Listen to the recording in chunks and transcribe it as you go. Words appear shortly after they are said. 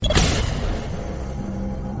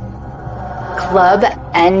Club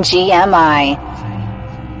NGMI.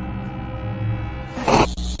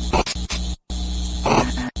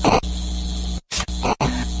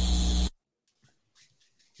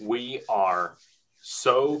 We are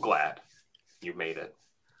so glad you made it.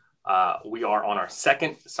 We are on our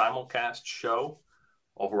second simulcast show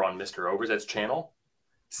over on Mr. Overzet's channel.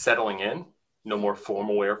 Settling in. No more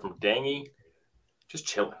formal wear from Dangy. Just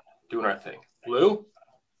chilling. Doing our thing. Lou,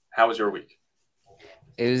 how was your week?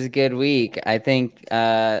 It was a good week. I think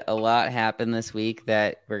a lot happened this week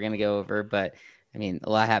that we're going to go over, but I mean,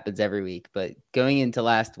 a lot happens every week. But going into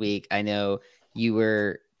last week, I know you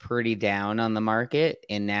were pretty down on the market,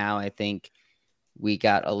 and now I think we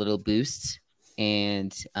got a little boost.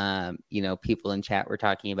 And, people in chat were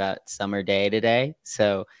talking about summer day today.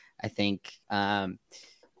 So I think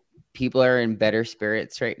people are in better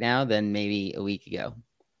spirits right now than maybe a week ago.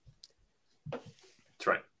 That's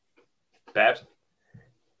right. Babs?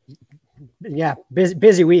 Yeah,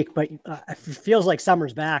 busy week, but it feels like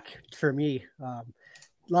summer's back for me.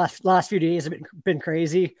 Last few days have been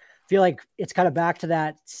crazy. Feel like it's kind of back to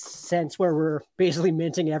that sense where we're basically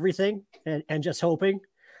minting everything and just hoping.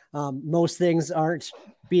 Most things aren't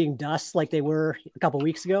being dust like they were a couple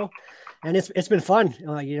weeks ago, and it's been fun.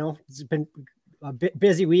 It's been a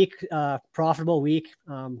busy week, profitable week.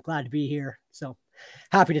 Glad to be here. So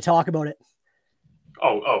happy to talk about it.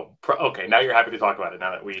 Okay. Now you're happy to talk about it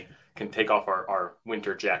now that we can take off our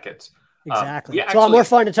winter jackets. Exactly. It's a lot more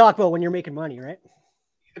fun to talk about when you're making money, right?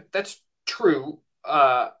 That's true.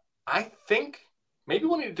 I think maybe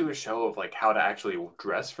we need to do a show of like how to actually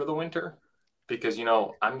dress for the winter, because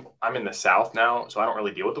I'm in the South now, so I don't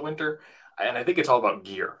really deal with the winter, and I think it's all about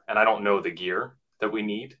gear, and I don't know the gear that we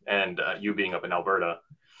need. And you being up in Alberta,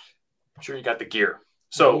 I'm sure you got the gear.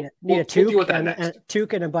 So need a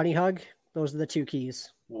toque and a bunny hug. Those are the two keys.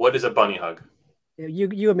 What is a bunny hug?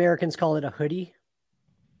 You Americans call it a hoodie.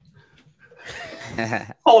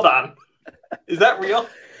 Hold on. Is that real?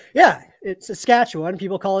 Yeah, it's Saskatchewan.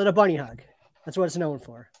 People call it a bunny hug. That's what it's known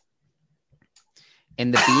for.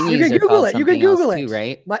 And the beanies you can Google it. You can Google it too,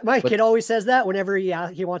 right? My kid always says that whenever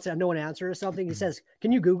he wants to know an answer or something. He says,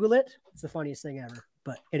 "Can you Google it?" It's the funniest thing ever.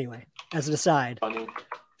 But anyway, as an aside. As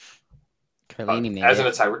an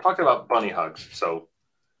aside, we're talking about bunny hugs. So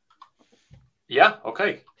yeah,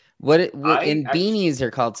 okay. Beanies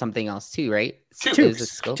are called something else too, right?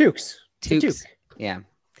 Toques. Yeah.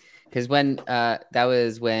 Because when that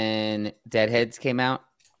was when Deadheads came out,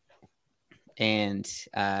 and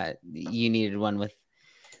you needed one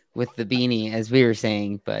with the beanie, as we were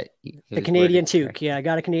saying, but the Canadian toque. Yeah, I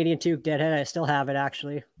got a Canadian toque Deadhead. I still have it,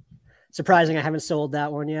 actually. Surprising I haven't sold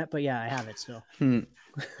that one yet, but yeah, I have it still.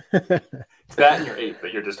 It's that and your ape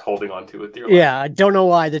that you're just holding on to with your life. Yeah, I don't know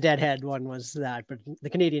why the Deadhead one was that, but the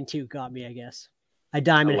Canadian toque got me, I guess. I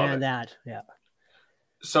diamond hand that. Yeah.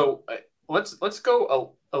 So let's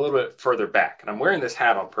go a little bit further back, and I'm wearing this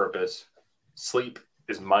hat on purpose. Sleep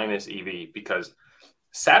is minus EV, because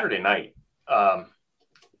Saturday night,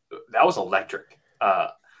 that was electric.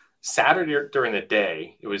 Saturday during the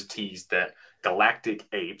day, it was teased that Galactic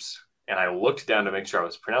Apes, and I looked down to make sure I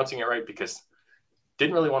was pronouncing it right, because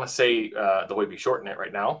didn't really want to say the way we shorten it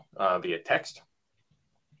right now via text.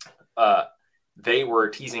 They were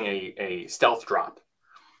teasing a stealth drop,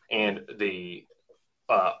 and the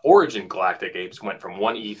Origin Galactic Apes went from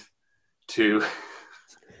 1 ETH to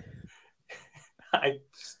I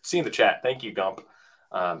see in the chat. Thank you, Gump.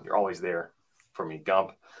 You're always there for me,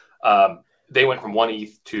 Gump. They went from 1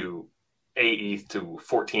 ETH to 8 ETH to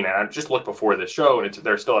 14. And I just looked before the show, and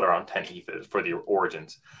they're still at around 10 ETH for the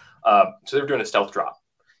Origins. So they were doing a stealth drop.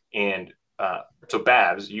 And so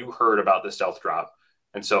Babs, you heard about the stealth drop.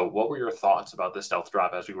 And so what were your thoughts about the stealth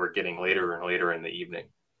drop as we were getting later and later in the evening?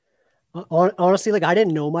 Honestly, I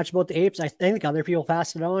didn't know much about the apes. I think other people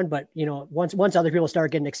passed it on, but once other people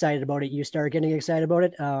start getting excited about it, you start getting excited about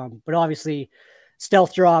it. But obviously,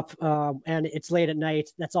 stealth drop, and it's late at night.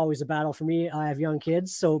 That's always a battle for me. I have young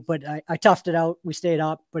kids, but I toughed it out. We stayed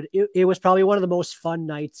up, but it was probably one of the most fun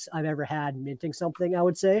nights I've ever had minting something, I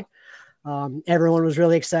would say. Everyone was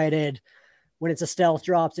really excited. When it's a stealth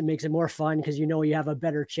drops, it makes it more fun because you have a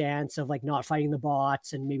better chance of not fighting the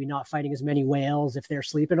bots and maybe not fighting as many whales if they're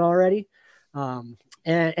sleeping already. And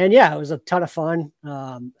yeah, it was a ton of fun.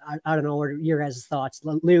 I don't know what your guys' thoughts.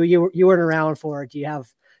 Lou, you weren't around for it. Do you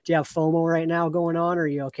have FOMO right now going on, or are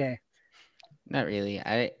you okay? Not really.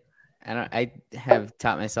 I have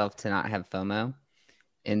taught myself to not have FOMO.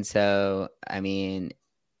 And so, I mean,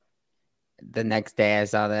 the next day I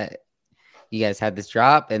saw that you guys had this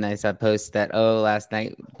drop, and I saw posts that, last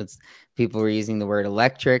night people were using the word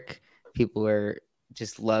electric. People were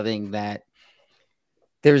just loving that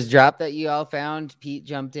There was a drop that you all found. Pete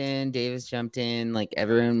jumped in, Davis jumped in, like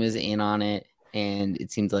everyone was in on it. And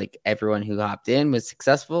it seemed like everyone who hopped in was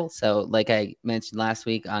successful. So like I mentioned last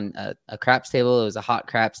week on a craps table, it was a hot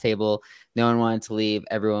craps table. No one wanted to leave.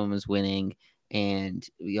 Everyone was winning. And,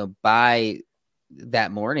 by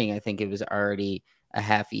that morning, I think it was already a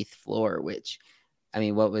half ETH floor, which, I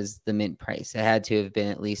mean, what was the mint price? It had to have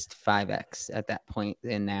been at least 5x at that point.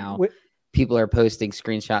 And now people are posting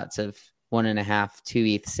screenshots of 1.5, 2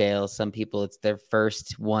 ETH sales. Some people, it's their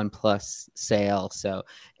first 1+ sale. So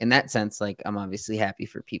in that sense, like, I'm obviously happy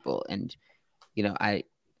for people. And, I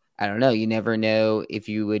don't know. You never know if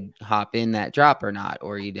you would hop in that drop or not,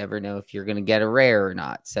 or you never know if you're going to get a rare or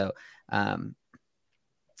not. So it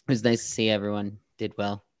was nice to see everyone did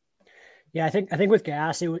well. Yeah, I think with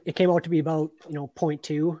gas, it came out to be about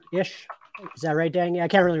 0.2 ish. Is that right, Dan? Yeah, I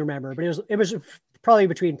can't really remember, but it was probably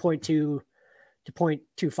between 0.2 to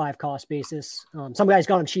 0.25 cost basis. Some guys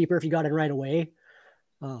got them cheaper if you got it right away.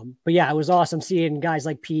 But yeah, it was awesome seeing guys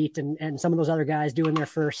like Pete and some of those other guys doing their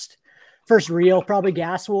first real probably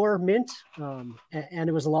gas war mint. And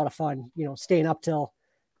it was a lot of fun. Staying up till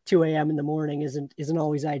 2 a.m. in the morning isn't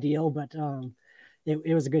always ideal, but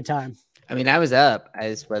it was a good time. I mean, I was up. I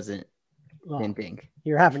just wasn't minting.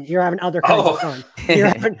 You're having other kinds of fun.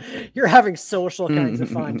 You're having social kinds of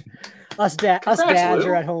fun. Us dads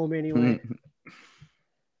are at home anyway.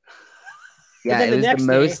 Yeah,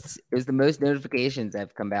 it was the most notifications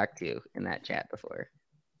I've come back to in that chat before.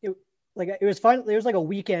 It was fun. There was like a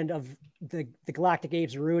weekend of the Galactic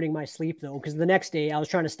Apes ruining my sleep though, because the next day I was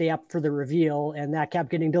trying to stay up for the reveal, and that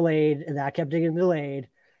kept getting delayed,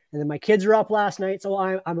 and then my kids were up last night, so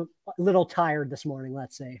I'm a little tired this morning.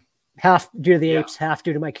 Let's say half due to the apes, half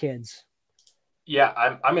due to my kids.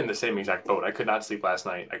 Yeah, I'm in the same exact boat. I could not sleep last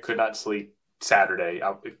night. I could not sleep Saturday.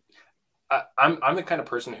 I'm the kind of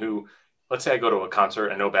person who, let's say I go to a concert,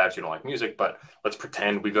 and no badge, you don't like music, but let's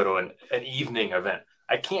pretend we go to an evening event.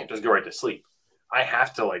 I can't just go right to sleep. I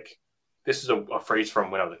have to, this is a phrase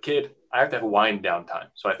from when I was a kid. I have to have a wind down time.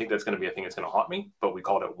 So I think that's going to be a thing that's going to haunt me, but we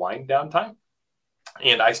called it wind down time.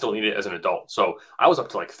 And I still need it as an adult. So I was up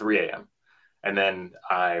to 3 a.m. And then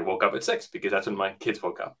I woke up at 6 because that's when my kids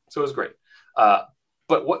woke up. So it was great. But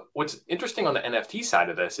what's interesting on the NFT side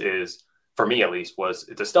of this is, for me at least, was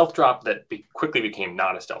it's a stealth drop that quickly became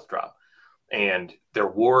not a stealth drop. And there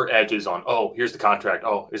were edges on, here's the contract.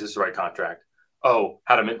 Oh, is this the right contract? Oh,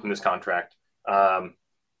 how to mint from this contract.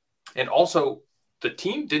 And also, the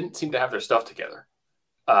team didn't seem to have their stuff together.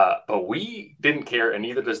 But we didn't care, and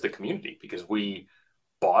neither does the community, because we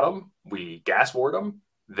bought them, we gas warred them,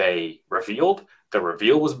 they revealed, the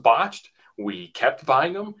reveal was botched, we kept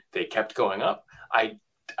buying them, they kept going up. I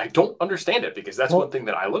don't understand it, because that's one thing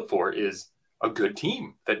that I look for is a good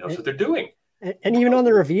team that knows what they're doing. And even on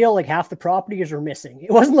the reveal, half the properties were missing.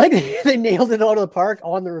 It wasn't like they nailed it out of the park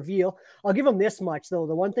on the reveal. I'll give them this much, though.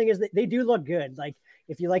 The one thing is that they do look good.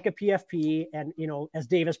 If you like a PFP, and, as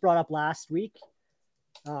Davis brought up last week,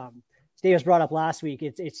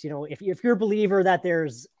 it's if you're a believer that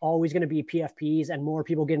there's always going to be PFPs and more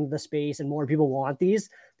people get into the space and more people want these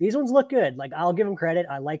ones look good. I'll give them credit.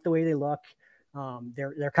 I like the way they look.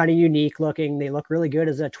 They're kind of unique looking. They look really good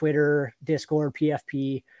as a Twitter, Discord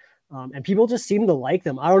PFP. And people just seem to like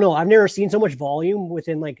them. I don't know. I've never seen so much volume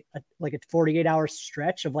within a 48-hour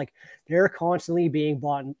stretch of they're constantly being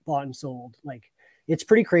bought and sold. It's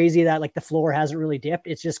pretty crazy that the floor hasn't really dipped.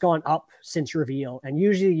 It's just gone up since reveal. And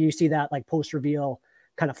usually you see that post reveal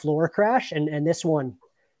kind of floor crash. And this one,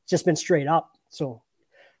 it's just been straight up. So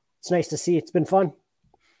it's nice to see. It's been fun.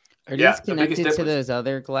 Are these connected to those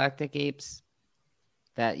other Galactic Apes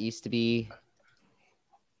that used to be?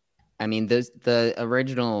 I mean, the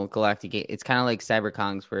original Galactic Ape, it's kind of like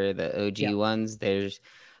CyberKongs, where the OG ones, there's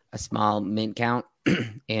a small mint count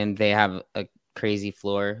and they have a crazy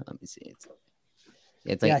floor. Let me see.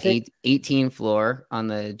 It's 18 floor on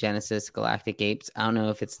the Genesis Galactic Apes. I don't know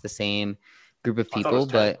if it's the same group of people,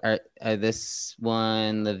 but are this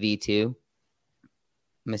one the V2?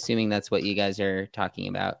 I'm assuming that's what you guys are talking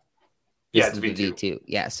about. Yeah, it's V2. V2.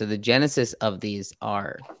 Yeah, so the Genesis of these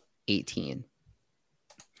are 18.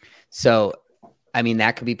 So, I mean,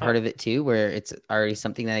 that could be part of it too, where it's already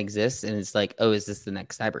something that exists and it's is this the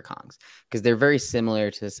next CyberKongs? Because they're very similar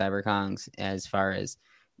to the CyberKongs as far as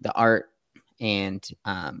the art and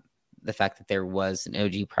the fact that there was an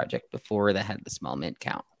OG project before that had the small mint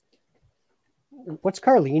count. What's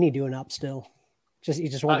Carlini doing up still? He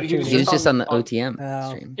was just on the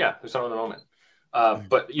OTM stream. Yeah, it was on the moment.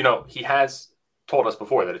 But he has told us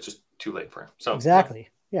before that it's just too late for him. So exactly.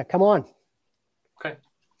 Yeah, come on. Okay.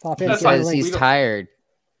 He says he's tired.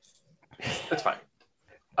 That's fine.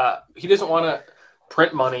 He doesn't want to.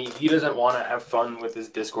 print money. He doesn't want to have fun with his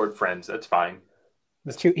Discord friends. That's fine.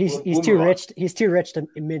 He's too rich. He's too rich to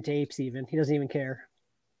mint apes. Even he doesn't even care.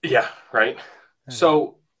 Yeah, right.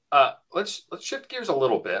 So let's shift gears a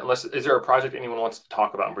little bit. Is there a project anyone wants to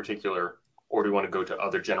talk about in particular, or do we want to go to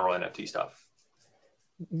other general NFT stuff?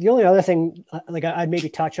 The only other thing, like I'd maybe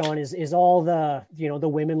touch on, is all the the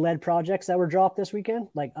women-led projects that were dropped this weekend.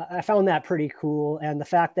 Like I found that pretty cool, and the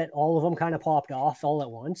fact that all of them kind of popped off all at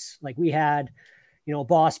once. Like we had,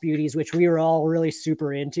 Boss Beauties, which we were all really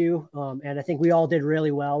super into, and I think we all did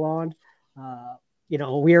really well on. We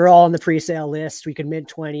were all on the pre-sale list. We could mint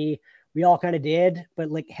 20. We all kind of did,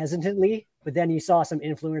 but like hesitantly. But then you saw some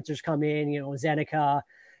influencers come in. Zeneca,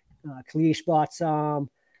 Kalish bought some.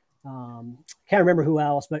 Can't remember who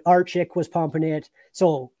else, but Art Chick was pumping it.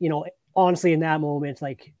 So, honestly, in that moment,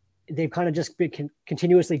 like they've kind of just been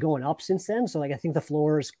continuously going up since then. So like, I think the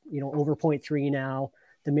floor is, over 0.3 now.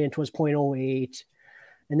 The mint was 0.08.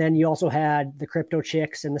 And then you also had the crypto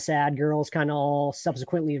chicks and the sad girls kind of all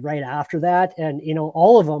subsequently right after that. And,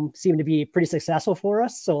 all of them seem to be pretty successful for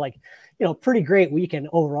us. So like, pretty great weekend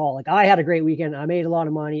overall. Like I had a great weekend. I made a lot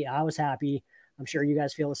of money. I was happy. I'm sure you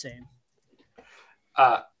guys feel the same.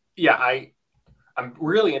 Yeah, I'm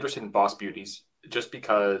really interested in Boss Beauties just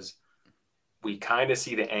because we kind of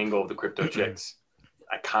see the angle of the crypto chicks.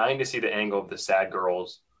 I kind of see the angle of the sad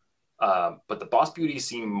girls. But the Boss Beauties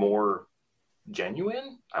seem more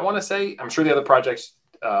genuine, I want to say. I'm sure the other projects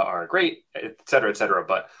are great, et cetera,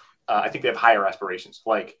 but I think they have higher aspirations.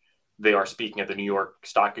 Like they are speaking at the New York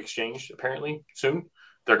Stock Exchange apparently soon.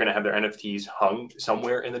 They're going to have their NFTs hung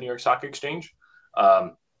somewhere in the New York Stock Exchange.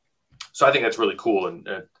 So I think that's really cool. And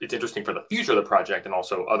it's interesting for the future of the project and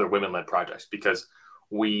also other women-led projects because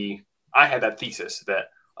I had that thesis that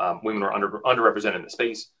women were underrepresented in the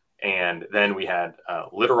space. And then we had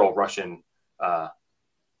literal Russian,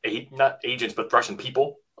 not agents, but Russian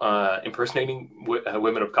people impersonating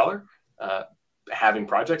women of color having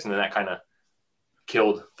projects. And then that kind of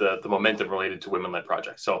killed the momentum related to women-led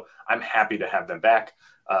projects. So I'm happy to have them back.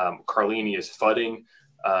 Carlini is fudding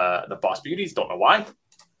the Boss Beauties. Don't know why.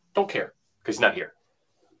 Don't care because he's not here.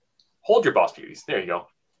 Hold your Boss Beauties. There you go.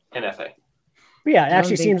 NFA. But yeah, it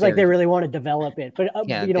actually seems like they really want to develop it. But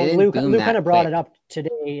Luke kind of brought it up today.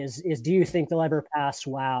 Is do you think they'll ever pass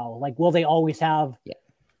WoW? Like, will they always have? Yeah.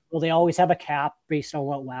 Will they always have a cap based on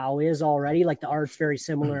what WoW is already? Like the art's very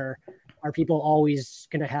similar. Are people always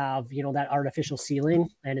going to have that artificial ceiling,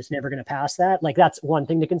 and it's never going to pass that? Like that's one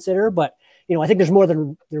thing to consider. But I think there's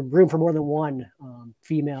room for more than one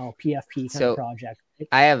female PFP kind of project.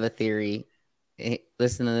 I have a theory.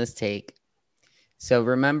 Listen to this take. So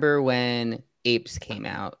remember when Apes came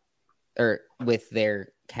out or with their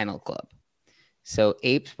Kennel Club? So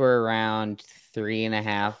Apes were around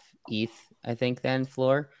 3.5 ETH, I think, then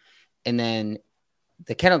floor. And then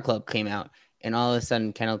the Kennel Club came out and all of a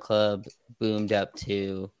sudden Kennel Club boomed up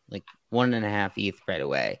to like 1.5 ETH right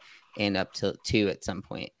away and up to 2 at some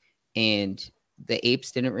point. And the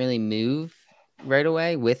Apes didn't really move right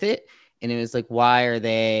away with it. And it was like, why are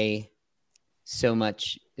they so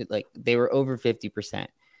much? Like they were over 50%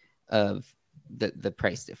 of the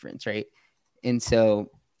price difference, right? And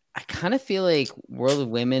so I kind of feel like World of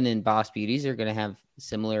Women and Boss Beauties are going to have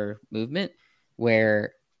similar movement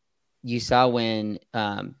where you saw when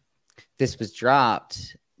this was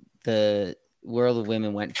dropped, the World of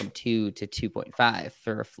Women went from 2 to 2.5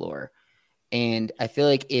 for a floor. And I feel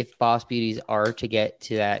like if Boss Beauties are to get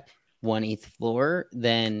to that 1 ETH floor,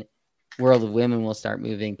 then World of Women will start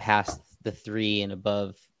moving past the 3 and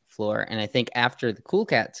above floor. And I think after the Cool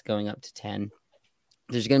Cats going up to 10,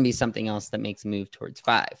 there's going to be something else that makes a move towards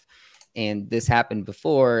 5. And this happened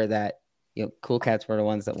before that, Cool Cats were the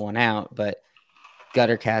ones that won out, but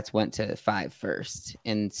Gutter Cats went to 5 first.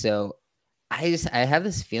 And so I have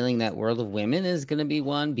this feeling that World of Women is going to be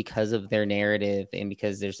one because of their narrative and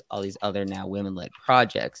because there's all these other now women-led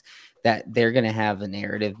projects that they're going to have a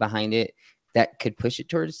narrative behind it that could push it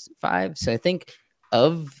towards 5. So I think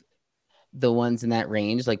of the ones in that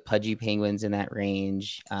range, like Pudgy Penguins in that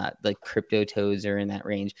range, like Crypto Toads are in that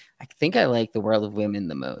range. I think I like the World of Women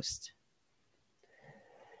the most.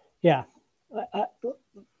 Yeah.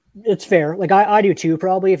 It's fair. Like I do too,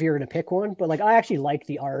 probably if you're going to pick one, but like, I actually like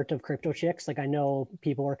the art of crypto chicks. Like I know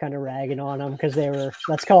people were kind of ragging on them because they were,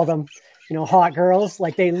 let's call them, hot girls.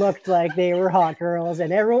 Like they looked like they were hot girls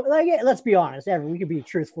and everyone, like, let's be honest, we could be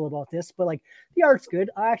truthful about this, but like the art's good.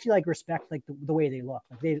 I actually like respect like the way they look.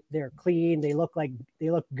 Like they're clean. They look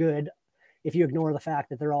good. If you ignore the fact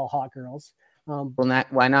that they're all hot girls.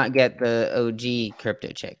 Why not get the OG crypto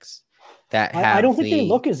chicks? that I don't think they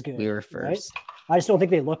look as good. We were right? first. I just don't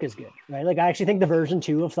think they look as good, right? Like I actually think the version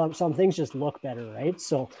 2 of some things just look better, right?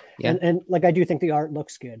 So, Yeah. and like I do think the art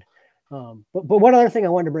looks good. But one other thing I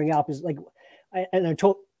wanted to bring up is like,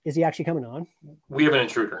 is he actually coming on? We have an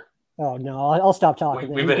intruder. Oh no, I'll stop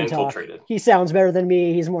talking. We've been infiltrated. He sounds better than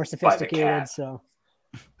me. He's more sophisticated. By the cat. So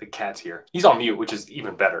the cat's here. He's on mute, which is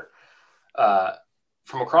even better.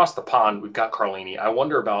 From across the pond, we've got Carlini. I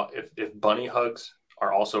wonder about if bunny hugs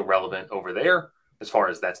are also relevant over there, as far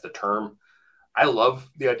as that's the term. I love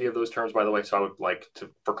the idea of those terms, by the way. So I would like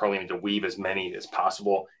for Carlini to weave as many as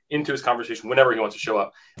possible into his conversation whenever he wants to show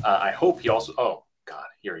up. I hope he also. Oh God,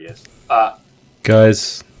 here he is.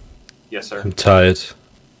 Guys. Yes, sir. I'm tired.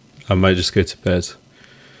 I might just go to bed.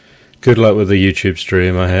 Good luck with the YouTube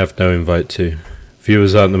stream. I have no invite to.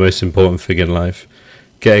 Viewers aren't the most important thing in life.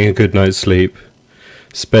 Getting a good night's sleep,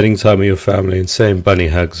 spending time with your family, and saying bunny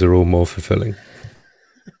hugs are all more fulfilling.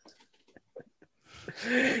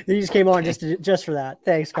 He just came on just for that.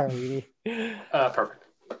 Thanks, Carlini. Perfect.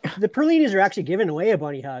 The Perlinis are actually giving away a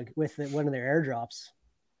bunny hug with one of their airdrops.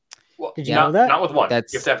 Well, did you know that? Not with one. You have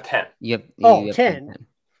to have 10. Yep. 10.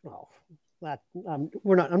 Oh, I'm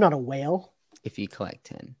not a whale. If you collect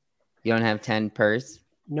 10, you don't have 10 purse.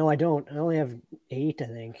 No, I don't. I only have 8, I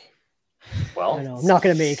think. Well, I know. I'm not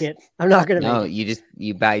gonna make it. I'm not gonna. No, make it.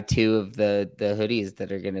 you buy 2 of the hoodies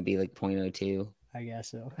that are gonna be like 0.02. I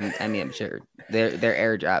guess so. I mean, I'm sure they're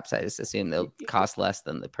airdrops. I just assume they'll cost less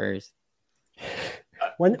than the purse.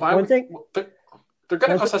 One thing, but they're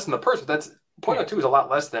gonna cost less than the purse. But that's 0.02 is a lot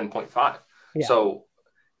less than 0.5. Yeah. So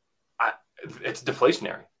it's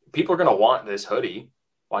deflationary. People are gonna want this hoodie.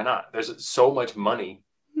 Why not? There's so much money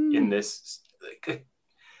in this.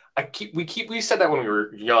 We said that when we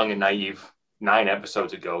were young and naive 9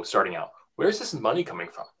 episodes ago, starting out. Where's this money coming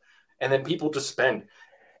from? And then people just spend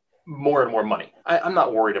more and more money. I'm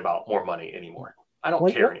not worried about more money anymore. I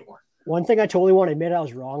don't care anymore. One thing I totally want to admit I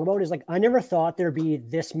was wrong about is like I never thought there'd be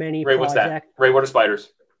this many. Ray, what's that? Ray, what are spiders?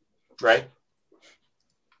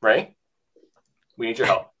 Ray, we need your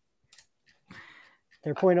help.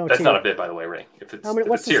 They're 0.02. That's not a bit, by the way, Ray.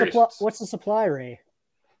 What's the supply, Ray?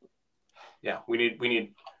 Yeah, we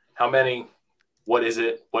need how many? What is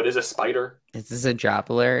it? What is a spider? Is this a drop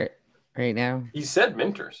alert right now? He said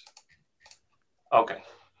minters. Okay.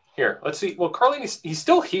 Here, let's see. Well, he's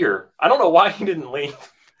still here. I don't know why he didn't leave.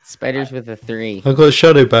 Spiders with a 3. I got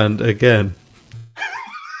shadow banned again.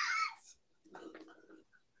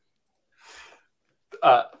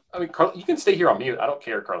 I mean, you can stay here on mute. I don't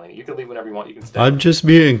care, Carlini. You can leave whenever you want. You can stay. I'm just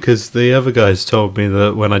muting because the other guys told me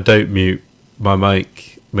that when I don't mute, my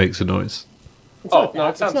mic makes a noise. It's not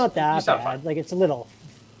that bad. Fine. Like it's a little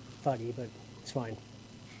funny, but it's fine.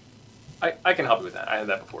 I can help you with that. I had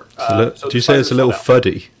that before. Do you say it's a little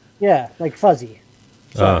fuddy? Yeah, like fuzzy.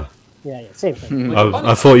 So, yeah, same thing.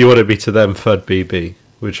 I thought you wanted me to them Fud BB,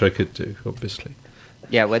 which I could do, obviously.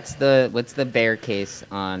 Yeah, what's the bear case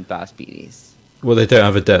on Boss BDs? Well, they don't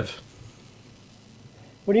have a dev.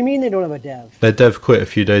 What do you mean they don't have a dev? Their dev quit a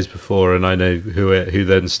few days before, and I know who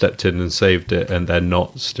then stepped in and saved it, and they're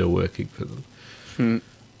not still working for them.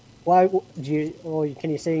 Why can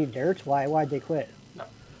you say dirt? Why'd they quit? No.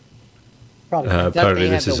 Probably. Apparently, they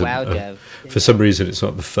this have is the WoW dev. For some reason, it's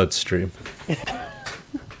not the Fud stream.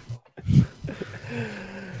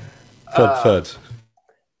 Fud.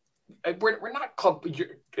 We're not called.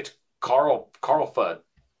 It's Carl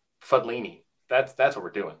Fudlini. That's what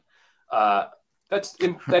we're doing.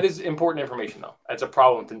 That is important information, though. That's a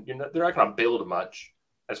problem. They're not going to build much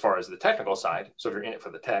as far as the technical side. So if you're in it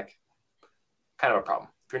for the tech, kind of a problem.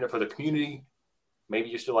 If you're in it for the community, maybe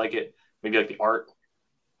you still like it. Maybe you like the art.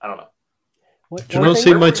 I don't know. Do you not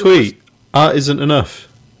see my tweet? Art isn't enough.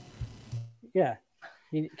 Yeah.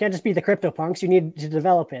 You can't just be the CryptoPunks. You need to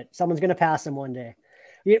develop it. Someone's going to pass them one day.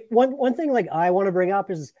 One thing like I want to bring up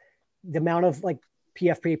is the amount of like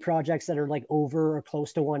PFP projects that are like over or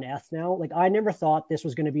close to 1F now. Like I never thought this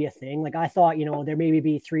was going to be a thing. Like I thought, there maybe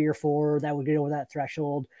be 3 or 4 that would get over that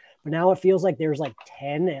threshold. But now it feels like there's like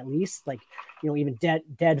 10 at least, like, even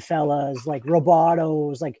dead fellas, like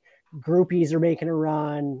Robotos, like groupies are making a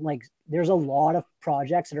run. Like there's a lot of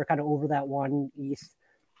projects that are kind of over that 1 ETH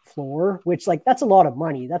floor, which like, that's a lot of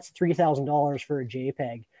money. That's $3,000 for a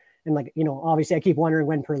JPEG. And like, obviously I keep wondering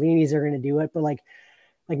when Perlinis are going to do it, but like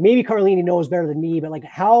maybe Carlini knows better than me, but like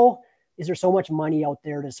how is there so much money out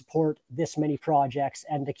there to support this many projects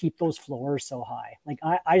and to keep those floors so high? Like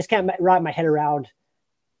I just can't wrap my head around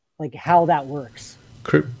like how that works.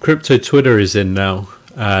 Crypto Twitter is in now,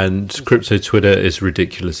 and Crypto Twitter is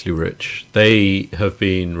ridiculously rich. They have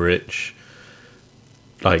been rich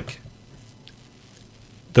like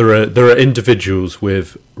there are individuals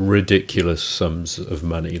with ridiculous sums of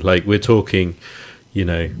money. Like we're talking, you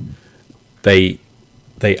know, they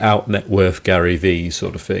out net worth Gary Vee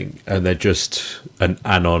sort of thing, and they're just an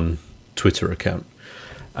anon Twitter account,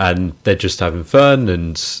 and they're just having fun.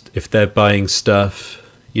 And if they're buying stuff,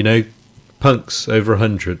 you know, punks over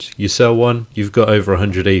 100, you sell one, you've got over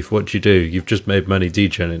 100 ETH. What do you do? You've just made money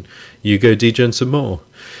degenning. You go degen some more.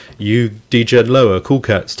 You degen lower. Cool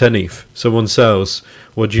Cats 10 ETH. Someone sells.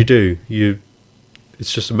 What do?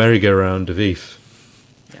 It's just a merry-go-round of ETH.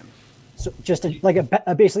 So just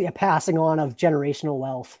basically a passing on of generational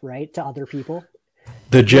wealth, right, to other people.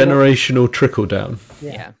 The generational trickle down.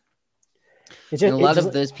 Yeah. It's And a lot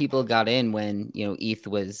of those people got in when, you know, ETH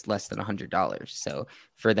was less than $100. So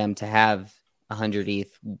for them to have 100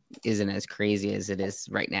 ETH isn't as crazy as it is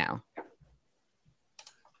right now.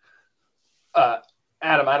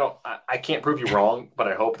 Adam, I can't prove you wrong, but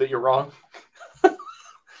I hope that you're wrong.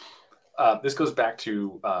 This goes back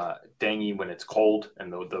to Dangy when it's cold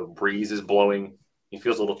and the breeze is blowing. He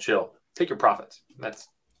feels a little chill. Take your profits. There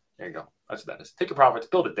you go. That's what that is. Take your profits,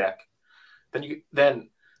 build a deck. Then you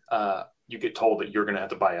get told that you're going to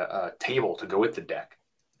have to buy a table to go with the deck.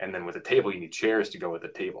 And then with the table, you need chairs to go with the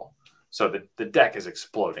table. So the deck is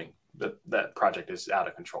exploding. That project is out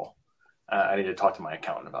of control. I need to talk to my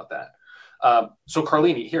accountant about that. So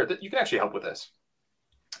Carlini, here, you can actually help with this.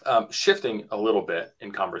 Shifting a little bit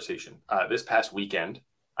in conversation. This past weekend,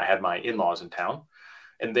 I had my in-laws in town,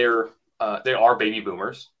 and they are baby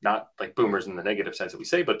boomers, not like boomers in the negative sense that we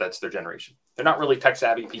say, but that's their generation. They're not really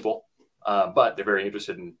tech-savvy people, but they're very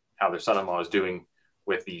interested in how their son-in-law is doing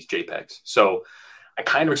with these JPEGs. So I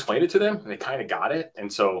kind of explained it to them, and they kind of got it,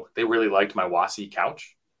 and so they really liked my Wasi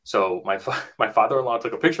couch. So my father-in-law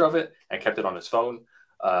took a picture of it and kept it on his phone,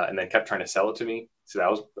 and then kept trying to sell it to me. So that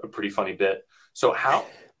was a pretty funny bit. So have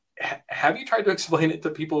you tried to explain it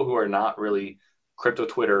to people who are not really crypto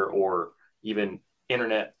Twitter or even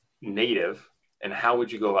internet native? And how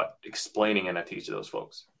would you go about explaining NFTs to those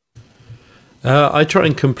folks? I try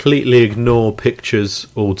and completely ignore pictures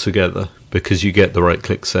altogether because you get the right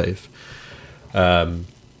click save. And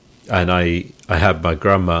I had my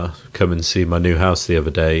grandma come and see my new house the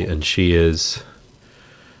other day, and she is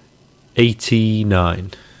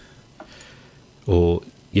 89.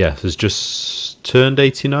 Has just turned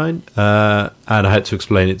 89. And I had to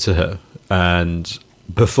explain it to her. And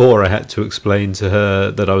before I had to explain to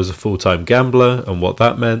her that I was a full-time gambler and what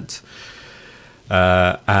that meant.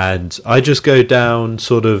 And I just go down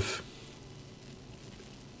sort of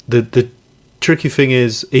the tricky thing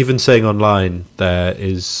is even saying online there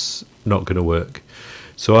is not going to work.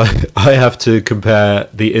 So I have to compare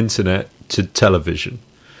the internet to television.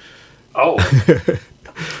 Oh.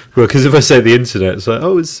 Well, because if I say the internet, it's like,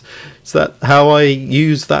 is that how I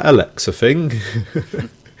use that Alexa thing?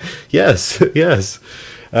 yes.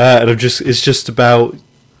 And it's just about,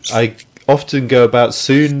 I often go about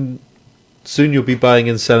soon you'll be buying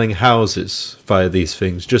and selling houses via these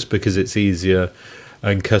things just because it's easier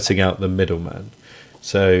and cutting out the middleman.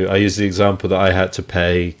 So I use the example that I had to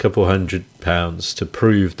pay a couple £100 to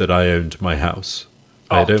prove that I owned my house.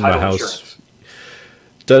 I owned my house.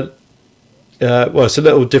 Well, it's a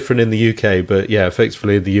little different in the UK, but yeah,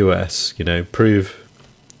 effectively in the US, you know, prove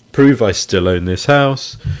I still own this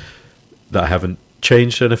house, that I haven't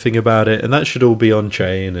changed anything about it, and that should all be on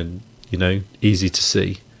chain and, you know, easy to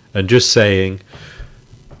see. And just saying,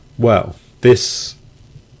 well, this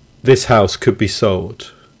house could be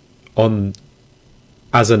sold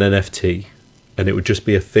as an NFT, and it would just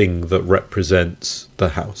be a thing that represents the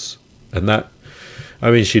house. And that,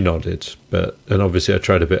 I mean, she nodded, and obviously I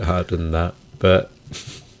tried a bit harder than that, but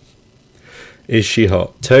is she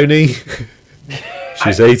hot? Tony?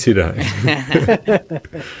 She's 89.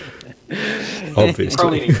 Obviously.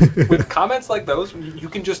 Carlini, with comments like those, you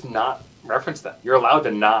can just not reference them. You're allowed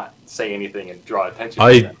to not say anything and draw attention to them.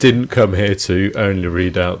 I didn't come here to only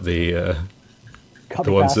read out the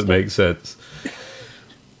ones that make sense.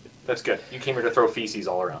 That's good. You came here to throw feces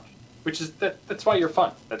all around, which is that's why you're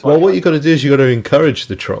fun. That's why. Well, what you got to do is you got to encourage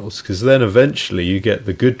the trolls, because then eventually you get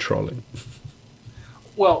the good trolling.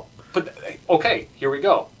 Well, but okay, here we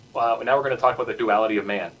go. Now we're going to talk about the duality of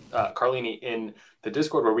man. Carlini, in the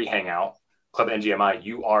Discord where we hang out, clubngmi,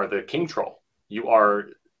 you are the king troll. You are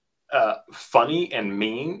funny and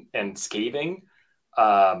mean and scathing,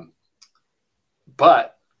 but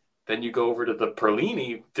then you go over to the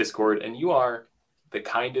Perlini Discord and you are the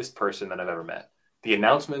kindest person that I've ever met. The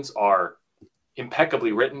announcements are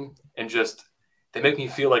impeccably written and just, they make me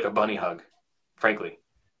feel like a bunny hug, frankly.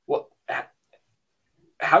 Well,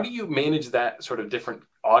 how do you manage that sort of different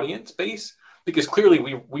audience base because clearly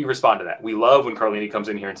we respond to that. We love when Carlini comes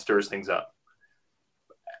in here and stirs things up.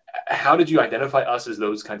 How did you identify us as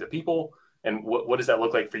those kinds of people? And what does that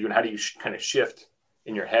look like for you? And how do you kind of shift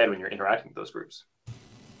in your head when you're interacting with those groups?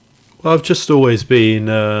 Well, I've just always been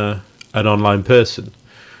an online person.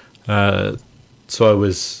 So I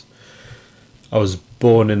was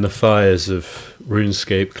born in the fires of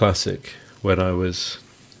RuneScape Classic when I was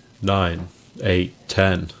 9, 8,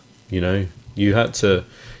 10. You know, you had to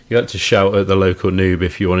shout at the local noob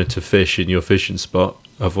if you wanted to fish in your fishing spot,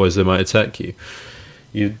 otherwise they might attack you.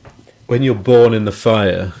 When you're born in the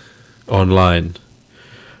fire online,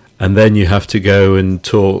 and then you have to go and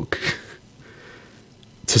talk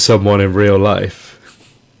to someone in real life,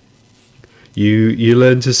 you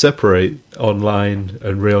learn to separate online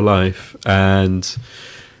and real life, and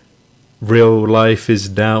real life is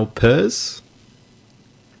now pairs.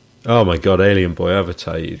 Oh my god, Alien Boy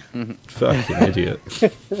Avatar, you fucking idiot.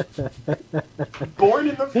 Born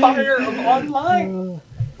in the fire of online.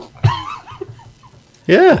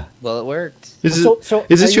 Yeah. Well, it worked. Is are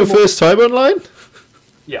this your you first time online?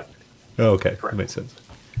 Yeah. Oh, okay, Correct. that makes sense.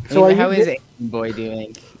 So I mean, are how you- is Alien Boy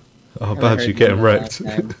doing? Oh, Haven't Babs, heard you're getting from him wrecked.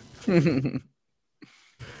 last time.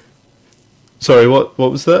 Sorry, what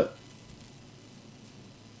was that?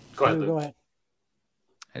 Go ahead, You Luke. go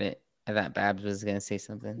ahead. I thought Babs was gonna say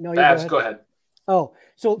something. No, you Babs, go ahead. go ahead. Oh,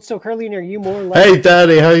 so Carlene, are you more like Hey,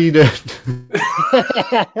 Daddy, how you doing?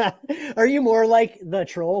 are you more like the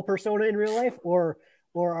troll persona in real life, or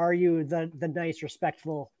are you the nice,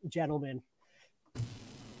 respectful gentleman?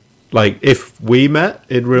 Like, if we met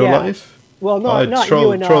in real Yeah. life? Well, I'd not troll-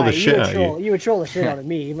 you and troll I. the shit out of you. You would troll the shit out of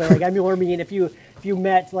me. But like, I mean, if you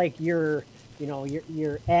met like your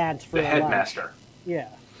aunt for The a headmaster. lunch. Yeah.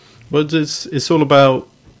 Well, it's all about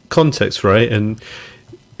context, right? And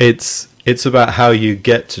it's about how you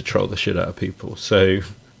get to troll the shit out of people. So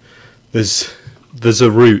there's a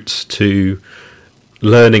route to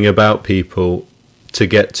learning about people to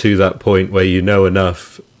get to that point where you know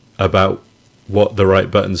enough about what the right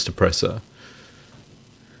buttons to press are.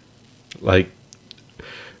 Like,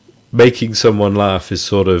 making someone laugh is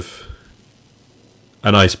sort of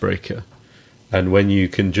an icebreaker, and when you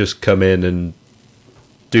can just come in and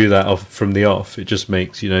do that off from the off, it just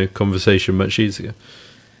makes conversation much easier.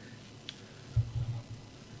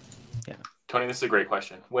 Tony, this is a great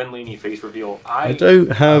question. When Leany face reveal, I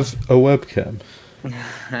don't have a webcam,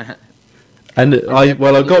 and I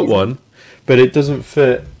got one, but it doesn't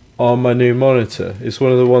fit on my new monitor. It's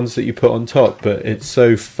one of the ones that you put on top, but it's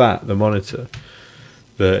so fat, the monitor,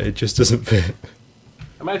 that it just doesn't fit.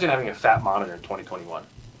 Imagine having a fat monitor in 2021.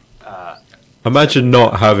 Imagine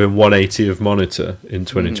not having 180 of monitor in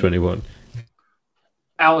 2021.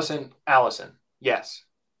 Allison, yes.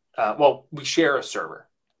 Well, we share a server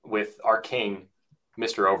with our king,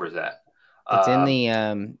 Mr. Overzat.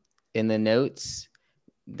 It's in the notes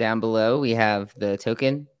down below. We have the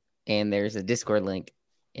token, and there's a Discord link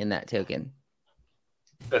in that token.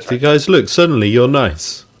 That's Do you right. guys look? Suddenly you're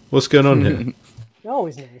nice. What's going on here?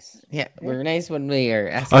 Always nice. Yeah, we're nice when we are.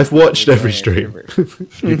 Asking I've people watched to every join our stream.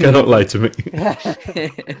 You cannot lie to me. server.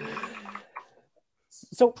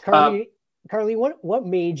 So, Carly, what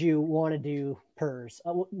made you want to do PERS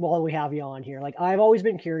while we have you on here? Like, I've always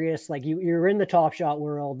been curious. Like, you're in the Top Shot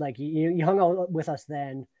world. Like, you hung out with us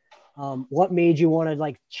then. What made you want to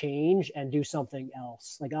like change and do something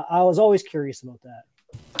else? Like, I was always curious about that.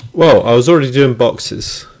 Well, I was already doing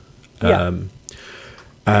boxes. Yeah.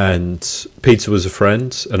 And Peter was a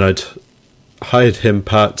friend, and I'd hired him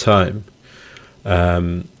part-time.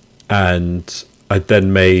 And I'd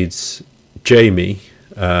then made Jamie,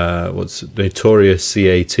 what's Notorious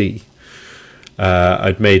CAT.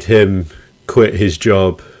 I'd made him quit his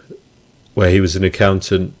job where he was an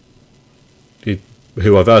accountant,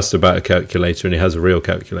 who I've asked about a calculator, and he has a real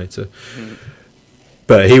calculator.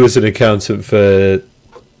 But he was an accountant for,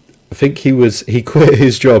 I think he quit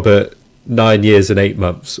his job at 9 years and 8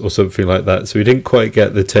 months or something like that. So he didn't quite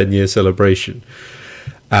get the 10-year celebration.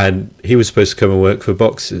 And he was supposed to come and work for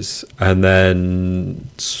boxes. And then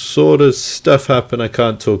sort of stuff happened I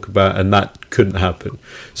can't talk about, and that couldn't happen.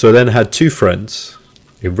 So I then had two friends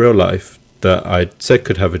in real life that I said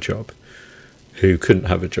could have a job, who couldn't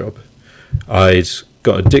have a job. I'd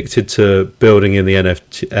got addicted to building in the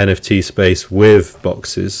NFT space with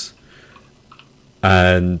boxes.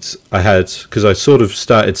 And I had, because I sort of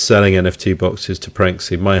started selling NFT boxes to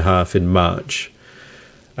Pranksy, my half in March.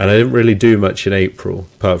 And I didn't really do much in April,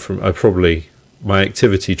 apart from my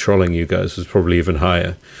activity trolling you guys was probably even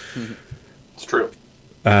higher. It's true.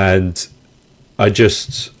 And I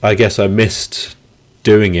guess I missed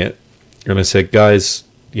doing it. And I said, guys,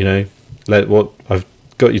 I've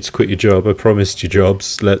got you to quit your job. I promised you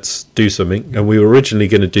jobs. Let's do something. And we were originally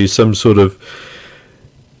going to do some sort of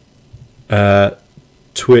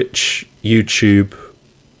Twitch, YouTube,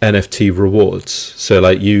 NFT rewards. So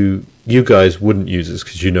like you guys wouldn't use this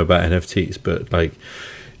because you know about NFTs, but like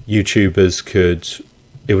YouTubers could.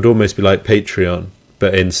 It would almost be like Patreon,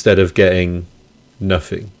 but instead of getting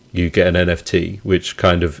nothing, you get an NFT, which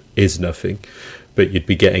kind of is nothing, but you'd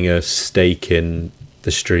be getting a stake in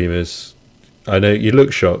the streamers. I know you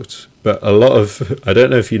look shocked, but a lot of, I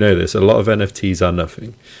don't know if you know this, a lot of NFTs are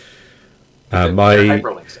nothing. They're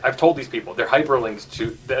hyperlinks. I've told these people they're hyperlinks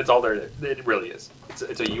to. That's all they're. It really is.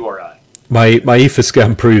 It's a URI. My ether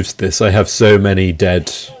scan proves this. I have so many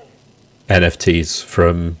dead NFTs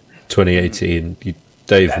from 2018. You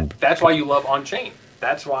don't even. That's why you love on-chain.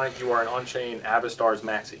 That's why you are an on-chain Avastars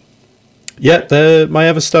maxi. Yeah, my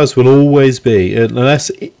Avastars will always be,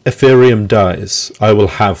 unless Ethereum dies, I will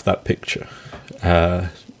have that picture.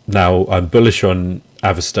 Now, I'm bullish on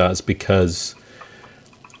Avastars because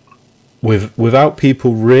without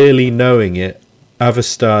people really knowing it,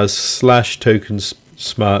 Avastars / Tokens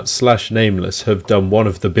Smart / Nameless have done one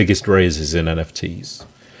of the biggest raises in NFTs.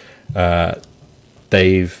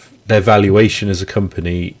 Their valuation as a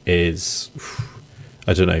company is,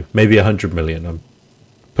 I don't know, maybe 100 million. I'm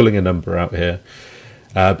pulling a number out here,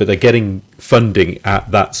 but they're getting funding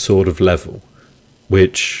at that sort of level,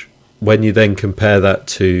 which when you then compare that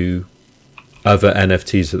to other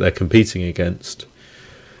NFTs that they're competing against,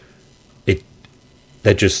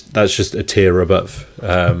 that's just a tier above.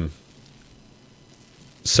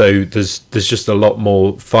 So there's just a lot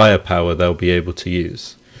more firepower they'll be able to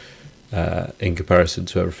use in comparison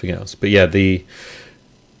to everything else. But yeah, these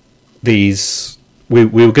we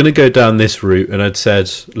were going to go down this route, and I'd said,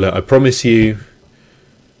 look, I promise you.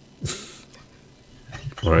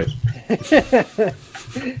 All right.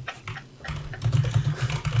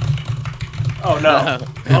 Oh no!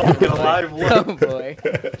 Oh, get a live look. Oh boy.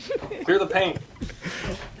 Clear the paint.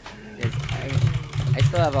 I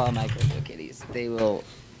still have all my crypto kitties. They will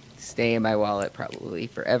stay in my wallet probably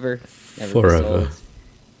forever. Never be Forever.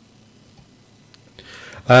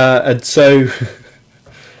 sold. And so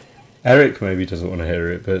Eric maybe doesn't want to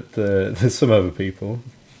hear it, but there's some other people,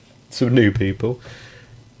 some new people.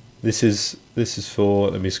 This is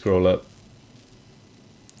for, let me scroll up,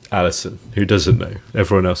 Alison, who doesn't know.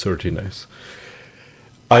 Everyone else already knows.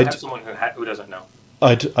 I have someone who doesn't know.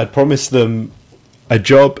 I'd promised them a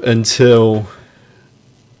job until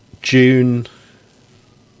June,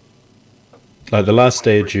 like the last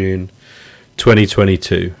day of June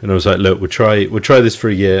 2022, and I was like, look, we'll try this for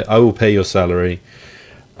a year. I will pay your salary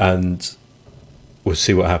and we'll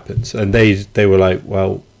see what happens. And they were like,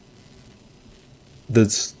 well,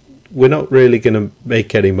 we're not really going to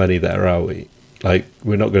make any money there, are we? Like,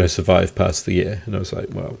 we're not going to survive past the year. And I was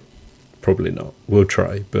like, well, probably not. We'll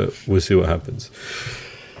try, but we'll see what happens.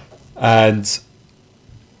 And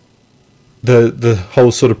the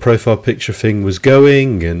whole sort of profile picture thing was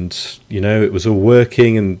going, and it was all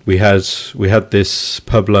working, and we had this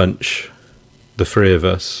pub lunch, the three of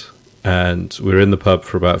us, and we were in the pub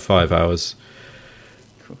for about 5 hours.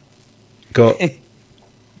 Got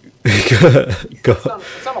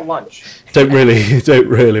It's not a lunch. don't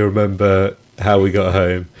really remember how we got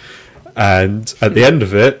home, and at the end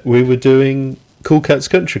of it we were doing Cool Cats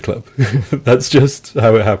Country Club. That's just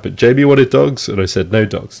how it happened. Jamie wanted dogs, and I said no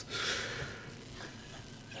dogs.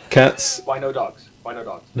 Cats. Why no dogs? Why no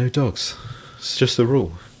dogs? No dogs. It's just the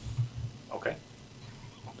rule. Okay.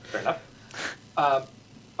 Fair enough.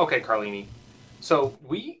 Okay, Carlini. So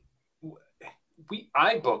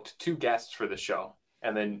I booked 2 guests for the show,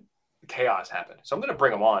 and then chaos happened. So I'm going to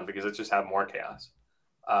bring them on because let's just have more chaos.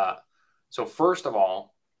 So first of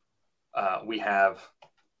all, we have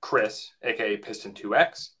Chris, aka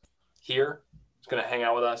Piston2X, here. He's going to hang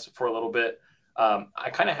out with us for a little bit. I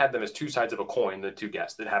kind of had them as 2 sides of a coin, the 2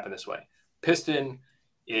 guests that happened this way. Piston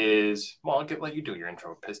is, well, I'll let you do your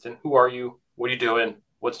intro, Piston. Who are you? What are you doing?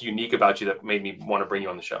 What's unique about you that made me want to bring you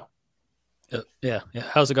on the show? Yeah.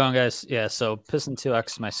 How's it going, guys? Yeah, so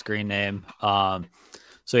Piston2X is my screen name.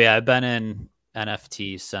 So yeah, I've been in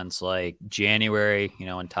NFT since like January,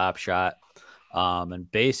 in Top Shot.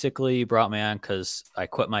 And basically brought me on because I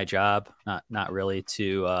quit my job, not really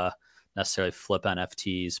to necessarily flip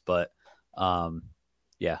NFTs, but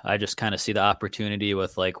yeah, I just kind of see the opportunity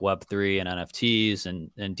with like Web3 and NFTs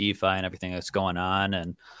and DeFi and everything that's going on,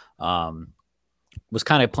 and was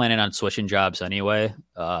kind of planning on switching jobs anyway.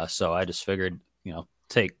 So I just figured,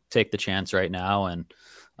 take the chance right now, and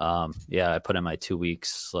yeah, I put in my 2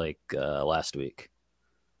 weeks like last week.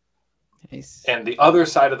 Nice. And the other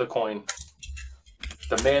side of the coin,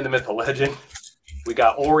 the man, the myth, the legend, We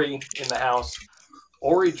got Ori in the house.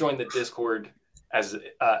 Ori joined the Discord as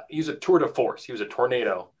he was a tour de force. He was a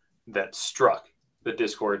tornado that struck the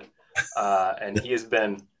Discord, and he has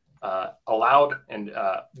been allowed and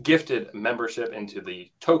gifted membership into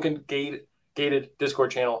the token gated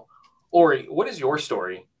Discord channel. Ori, what is your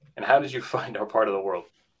story, and how did you find our part of the world?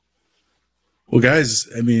 Well, guys,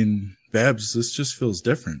 I mean, Babs, this just feels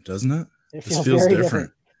different, doesn't it? It This feels very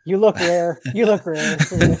different. You look rare. You look rare.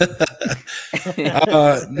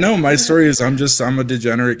 No, my story is I'm a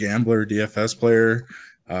degenerate gambler, DFS player.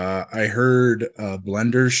 I heard a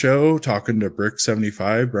Blender show talking to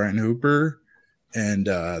Brick75, Brian Hooper, and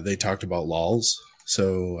they talked about LOLs.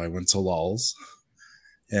 So I went to LOLs,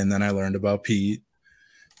 and then I learned about Pete.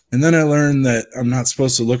 And then I learned that I'm not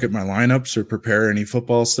supposed to look at my lineups or prepare any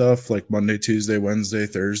football stuff like Monday, Tuesday, Wednesday,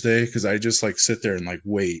 Thursday, because I just like sit there and like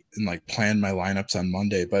wait and like plan my lineups on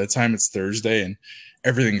Monday. By the time it's Thursday and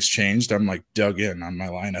everything's changed, I'm like dug in on my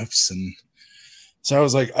lineups. And so I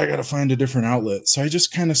was like, I got to find a different outlet. So I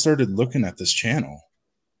just kind of started looking at this channel.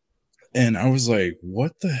 And I was like,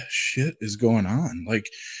 what the shit is going on? Like,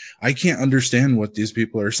 I can't understand what these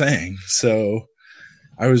people are saying. So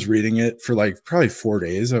I was reading it for like probably 4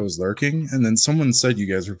 days. I was lurking. And then someone said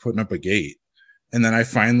you guys were putting up a gate. And then I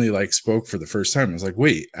finally like spoke for the first time. I was like,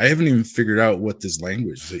 wait, I haven't even figured out what this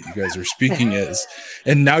language that you guys are speaking is.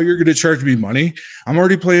 And now you're going to charge me money. I'm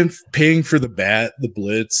already paying for the bat, the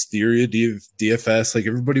blitz, theory of DFS. Like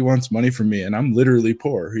everybody wants money from me and I'm literally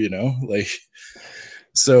poor, you know, like,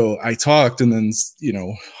 so I talked and then, you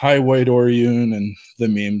know, hi White Orion and the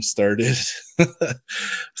meme started.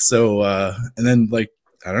 So, and then like,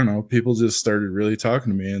 I don't know, people just started really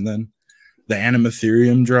talking to me. And then the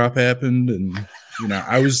Animatherium drop happened. And, you know,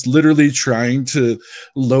 I was literally trying to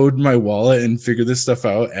load my wallet and figure this stuff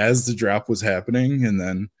out as the drop was happening. And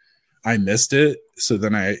then I missed it. So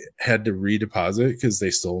then I had to redeposit because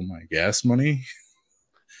they stole my gas money.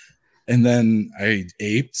 And then I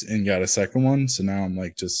aped and got a second one. So now I'm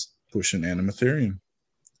like just pushing Animatherium.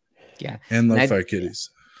 Yeah. And Lo-Fi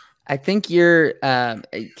Kitties. I think you're,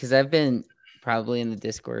 because I've been probably in the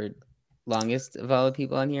Discord longest of all the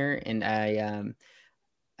people on here, and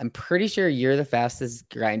I'm pretty sure you're the fastest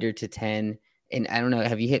grinder to 10. And I don't know,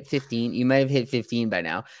 have you hit 15? You might have hit 15 by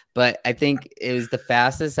now, but I think it was the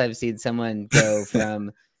fastest I've seen someone go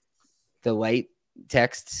from the white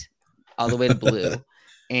text all the way to blue.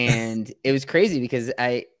 And it was crazy because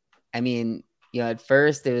I mean, you know, at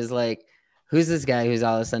first it was like, who's this guy who's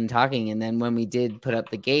all of a sudden talking? And then when we did put up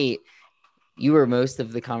the gate, you were most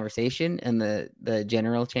of the conversation in the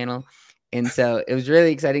general channel. And so it was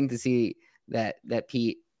really exciting to see that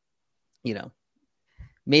Pete, you know,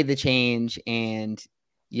 made the change, and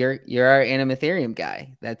you're our Animatherium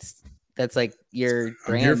guy. That's like your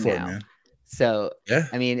brand now. Man. So yeah,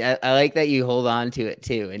 I mean, I like that you hold on to it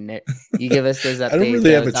too, and you give us those updates. I don't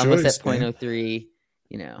really have a almost choice, at 0.03,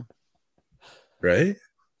 you know. Right?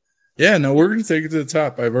 Yeah, no, we're gonna take it to the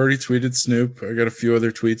top. I've already tweeted Snoop. I got a few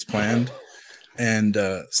other tweets planned, and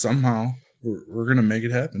somehow we're gonna make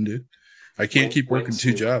it happen, dude. I can't keep working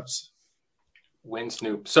two jobs. Win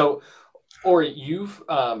Snoop. So, Ori, you've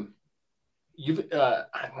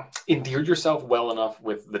endeared yourself well enough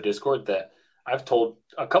with the Discord that I've told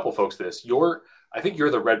a couple folks this. I think you're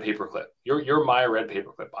the red paperclip. You're my red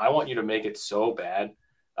paperclip. I want you to make it so bad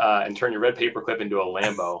and turn your red paperclip into a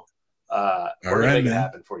Lambo. We're gonna make it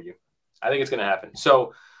happen for you. I think it's gonna happen.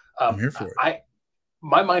 So I'm here for it.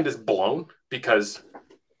 My mind is blown because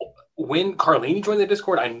when Carlini joined the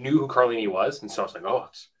Discord, I knew who Carlini was, and so I was like, "Oh,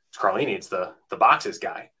 it's Carlini. It's the boxes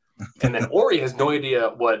guy." And then Ori has no idea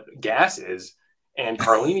what gas is, and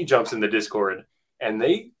Carlini jumps in the Discord, and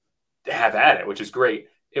they have at it, which is great.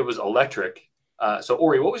 It was electric. So,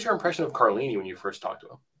 Ori, what was your impression of Carlini when you first talked to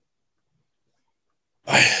him?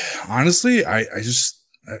 Honestly, I just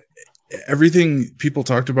everything people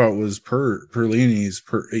talked about was Perlini's.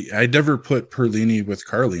 I never put Perlini with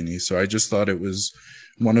Carlini, so I just thought it was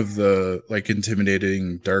one of the like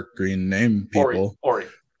intimidating dark green name people.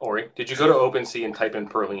 Ori, did you go to OpenSea and type in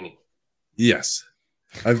Perlini? Yes,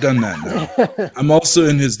 I've done that now. I'm also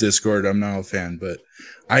in his Discord. I'm now a fan, but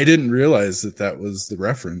I didn't realize that was the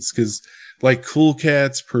reference because like Cool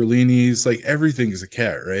Cats, Perlinis, like everything is a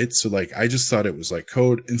cat, right? So like I just thought it was like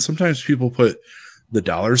code, and sometimes people put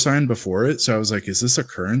the $sign before it. So I was like, is this a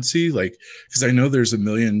currency? Like, because I know there's a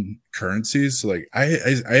million currencies. So like I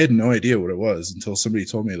had no idea what it was until somebody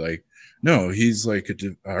told me like, no, he's like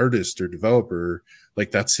an artist or developer. Like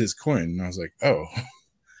that's his coin. And I was like, oh,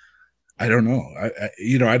 I don't know.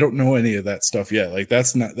 I don't know any of that stuff yet. Like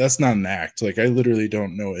that's not an act. Like I literally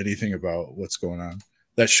don't know anything about what's going on.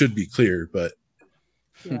 That should be clear, but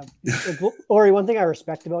Yeah. Ori, one thing I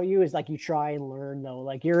respect about you is like you try and learn though.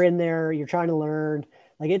 Like you're in there, you're trying to learn.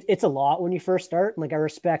 Like it's a lot when you first start. Like I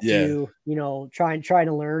respect you, trying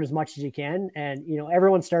to learn as much as you can. And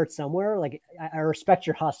everyone starts somewhere. Like I respect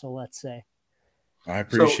your hustle, let's say. I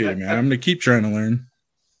appreciate it, man. I'm gonna keep trying to learn.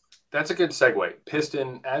 That's a good segue.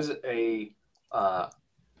 Piston, as a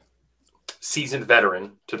seasoned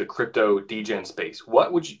veteran to the crypto degen space,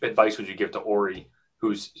 what advice would you give to Ori,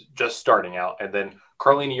 who's just starting out? And then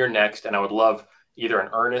Carlini, you're next, and I would love either an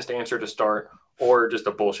earnest answer to start or just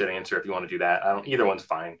a bullshit answer if you want to do that. Either one's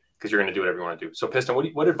fine because you're going to do whatever you want to do. So, Piston,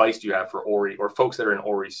 what advice do you have for Ori or folks that are in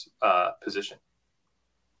Ori's position?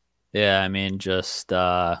 Yeah, I mean, just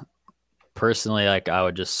personally, like I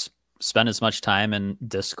would just spend as much time in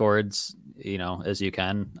Discords, as you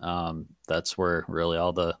can. That's where really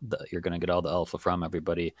all the you're going to get all the alpha from.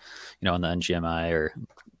 Everybody, in the NGMI or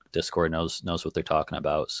Discord knows what they're talking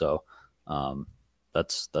about. So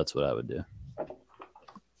that's what I would do.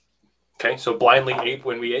 Okay, so blindly ape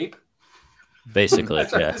when we ape? Basically,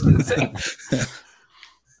 yeah.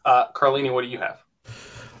 Carlini, what do you have?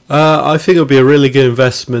 I think it'll be a really good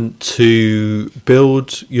investment to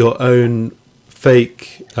build your own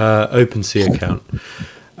fake OpenSea account.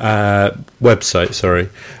 Website, sorry.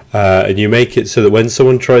 And you make it so that when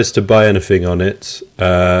someone tries to buy anything on it,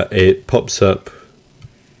 it pops up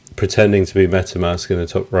pretending to be MetaMask in the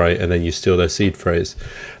top right, and then you steal their seed phrase.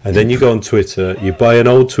 And then you go on Twitter, you buy an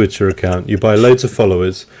old Twitter account, you buy loads of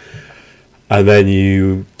followers, and then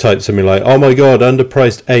you type something like, oh my god,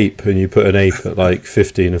 underpriced ape, and you put an ape at like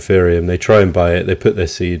 15 Ethereum. They try and buy it, they put their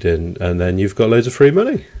seed in, and then you've got loads of free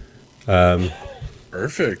money.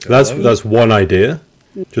 Perfect. That's one idea,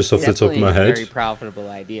 just off the top of my head. A very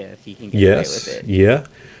profitable idea if you can get away with it.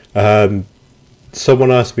 Yeah.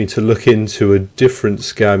 Someone asked me to look into a different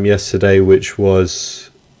scam yesterday, which was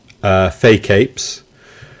fake apes,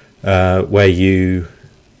 where you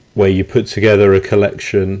put together a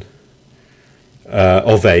collection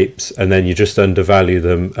of apes and then you just undervalue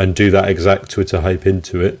them and do that exact Twitter hype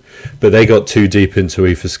into it. But they got too deep into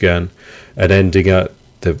Etherscan and ending up,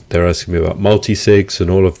 they're asking me about multi-sigs and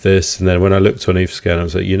all of this. And then when I looked on Etherscan, I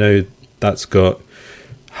was like, that's got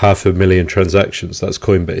 500,000 transactions. That's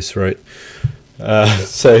Coinbase, right?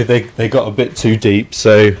 So they got a bit too deep.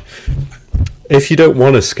 So if you don't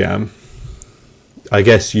want a scam, I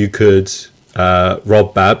guess you could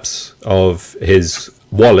rob Babs of his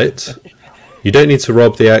wallet. You don't need to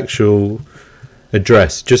rob the actual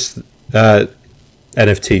address, just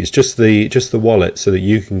NFTs, just the wallet, so that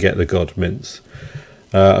you can get the God mints.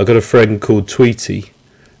 I've got a friend called Tweety,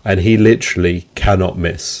 and he literally cannot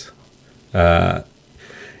miss.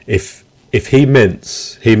 If he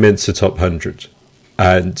mints a top 100,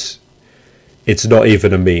 and it's not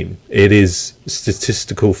even a meme. It is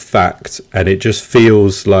statistical fact, and it just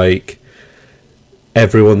feels like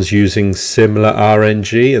everyone's using similar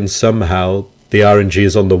RNG, and somehow the RNG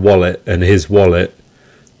is on the wallet, and his wallet,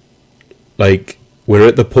 like, we're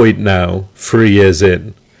at the point now, 3 years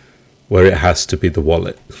in, where it has to be the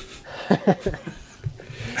wallet.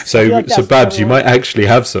 So Babs, you might actually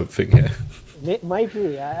have something here. It might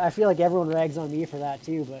be. I feel like everyone rags on me for that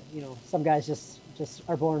too, but some guys just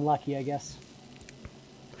are born lucky, I guess.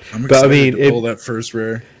 I'm excited to pull that first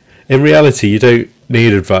rare. In reality, you don't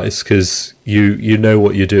need advice because you know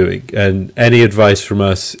what you're doing, and any advice from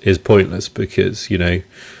us is pointless because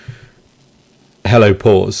hello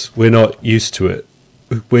pause. We're not used to it.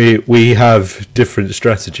 We have different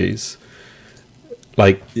strategies.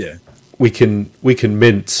 Like we can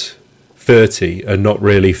mint 30 and not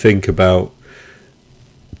really think about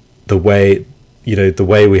the way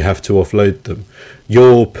we have to offload them.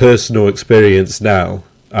 Your personal experience now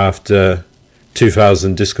after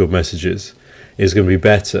 2,000 Discord messages is going to be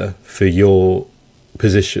better for your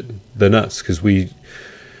position than us because we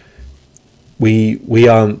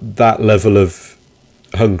aren't that level of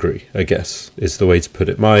hungry, I guess is the way to put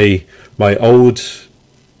it. My old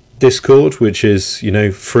Discord, which is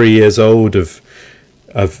 3 years old, of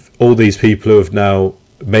all these people who have now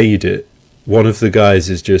made it, one of the guys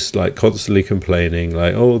is just like constantly complaining,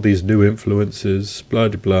 like, oh, these new influencers, blah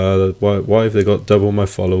blah blah, why have they got double my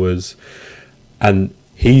followers? And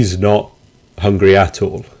he's not hungry at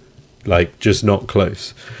all, like just not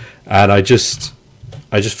close. And I just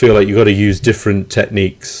feel like you got to use different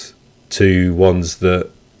techniques to ones that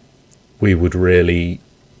we would really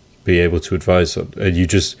be able to advise on. And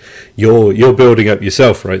you're building up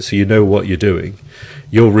yourself, right? So you know what you're doing.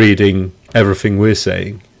 You're reading everything we're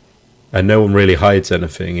saying, and no one really hides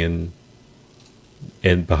anything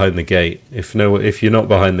in behind the gate. If you're not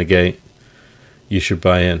behind the gate, you should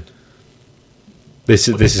buy in. This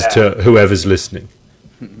is to whoever's listening.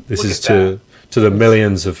 This is to the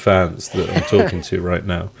millions of fans that I'm talking to right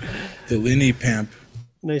now. The Linny Pamp.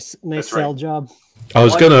 Nice That's sell right. job. I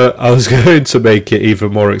was going to make it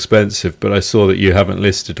even more expensive, but I saw that you haven't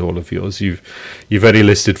listed all of yours. You've only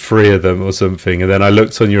listed 3 of them or something, and then I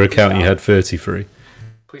looked on your account and you had 33.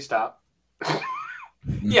 Please stop.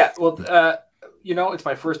 Yeah, well, it's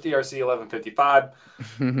my first DRC 1155.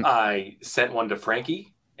 I sent one to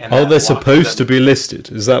Frankie. And they're supposed to be listed.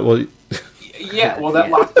 Is that what? Yeah, well, that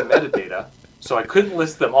locked the metadata, so I couldn't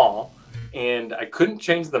list them all, and I couldn't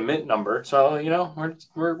change the mint number. So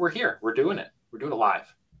we're here. We're doing it. We're doing it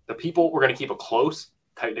live. The people, we're going to keep a close,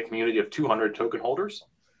 tight-knit community of 200 token holders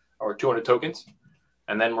or 200 tokens,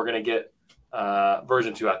 and then we're going to get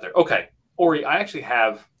version 2 out there. Okay, Ori, I actually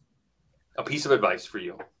have a piece of advice for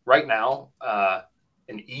you right now.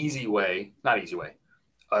 An easy way, not easy way,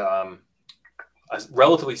 a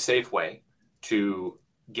relatively safe way to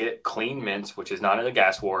get clean mints, which is not in a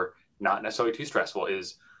gas war, not necessarily too stressful,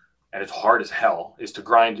 and it's hard as hell, is to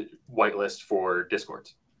grind whitelist for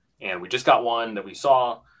Discords. And we just got one that we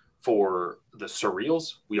saw for the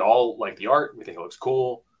surreals. We all like the art. We think it looks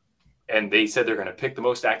cool. And they said they're going to pick the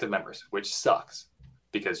most active members, which sucks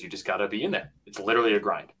because you just got to be in there. It's literally a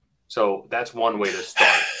grind. So that's one way to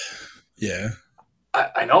start. Yeah.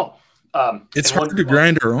 I know. It's hard to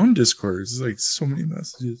grind our own Discords. It's like so many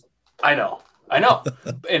messages. I know.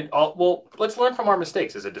 And let's learn from our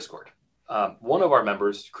mistakes as a Discord. One of our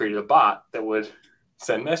members created a bot that would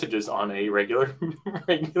send messages on a regular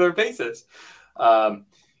basis.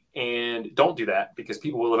 And don't do that because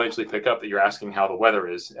people will eventually pick up that you're asking how the weather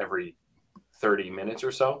is every 30 minutes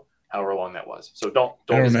or so, however long that was. So don't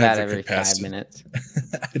It was have about the every capacity. 5 minutes.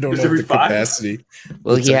 I don't know every the 5? capacity.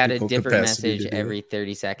 Well, the he had a technical different capacity message to do it. every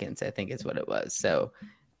 30 seconds, I think is what it was. So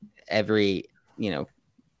every,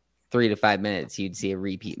 3 to 5 minutes, you'd see a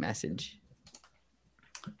repeat message.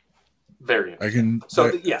 Very interesting.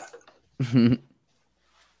 Yeah.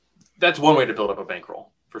 That's one way to build up a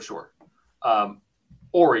bankroll for sure.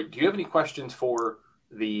 Ori, do you have any questions for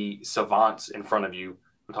the savants in front of you?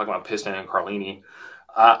 I'm talking about Piston and Carlini.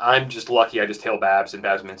 I'm just lucky. I just tail Babs and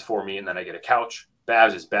Babs mints for me, and then I get a couch.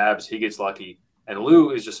 Babs is Babs. He gets lucky. And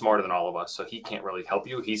Lou is just smarter than all of us, so he can't really help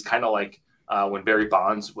you. He's kind of like when Barry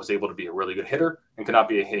Bonds was able to be a really good hitter and could not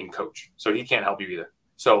be a hitting coach. So he can't help you either.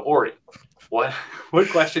 So, Ori, what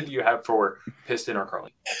question do you have for Piston or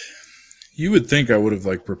Carlini? You would think I would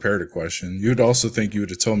have prepared a question. You would also think you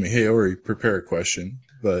would have told me, "Hey, Ori, prepare a question."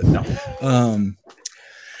 But No.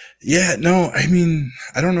 Yeah, no, I mean,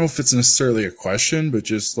 I don't know if it's necessarily a question, but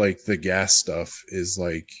just the gas stuff is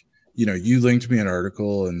you linked me an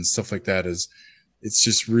article and stuff like that it's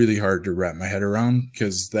just really hard to wrap my head around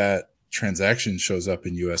because that transaction shows up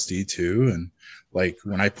in USD too. And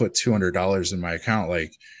when I put $200 in my account,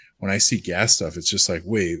 when I see gas stuff, it's just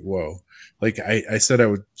wait, whoa. I said I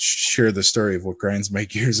would share the story of what grinds my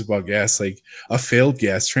gears about gas, a failed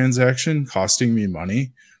gas transaction costing me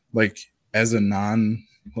money, as a non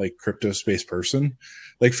crypto space person.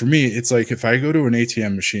 For me, it's if I go to an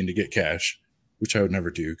ATM machine to get cash, which I would never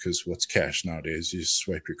do because what's cash nowadays? You just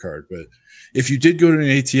swipe your card. But if you did go to an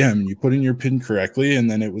ATM and you put in your PIN correctly, and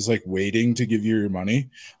then it was waiting to give you your money,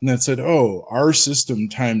 and then said, "Oh, our system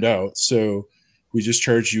timed out, so we just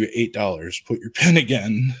charged you $8. Put your PIN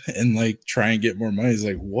again and try and get more money." It's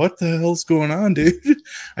what the hell's going on, dude?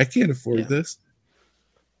 I can't afford this.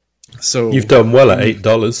 So You've done well at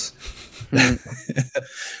 $8.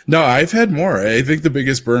 No, I've had more. I think the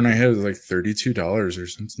biggest burn I had was $32 or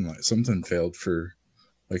something failed for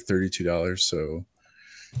 $32. So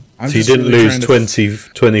you didn't lose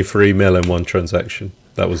 23 mil in one transaction.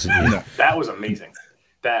 That wasn't you. No. That was amazing.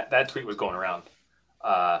 That tweet was going around.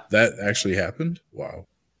 That actually happened. Wow.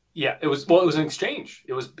 Yeah, it was. Well, it was an exchange.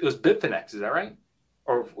 It was Bitfinex. Is that right?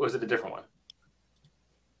 Or was it a different one?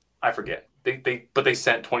 I forget. They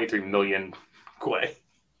sent 23 million away,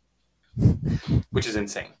 which is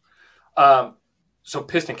insane. So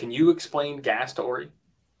Piston, can you explain gas to Ori?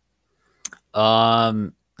 Yeah.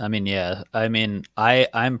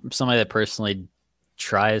 I'm somebody that personally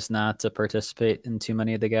tries not to participate in too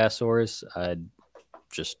many of the gas wars. I'd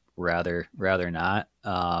just rather not.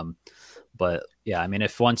 But yeah,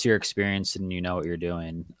 if once you're experienced and you know what you're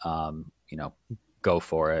doing, go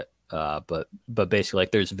for it. But basically,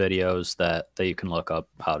 there's videos that you can look up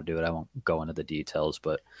how to do it. I won't go into the details,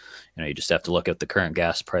 but you just have to look at the current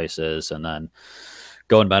gas prices and then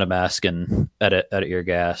go in MetaMask and edit your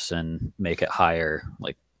gas and make it higher,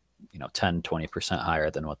 10, 20% higher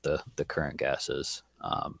than what the current gas is.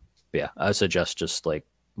 Yeah, I would suggest just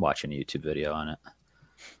watching a YouTube video on it.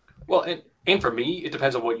 Well, and And for me, it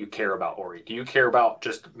depends on what you care about, Ori. Do you care about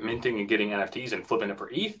just minting and getting NFTs and flipping it for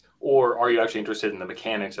ETH, or are you actually interested in the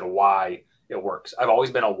mechanics and why it works? I've always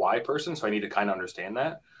been a why person, so I need to kind of understand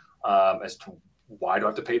that as to why do I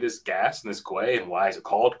have to pay this gas and this Gwei, and why is it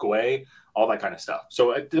called Gwei, all that kind of stuff.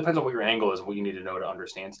 So it depends on what your angle is and what you need to know to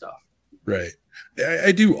understand stuff. Right.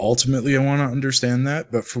 I do ultimately, I want to understand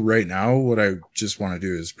that, but for right now, what I just want to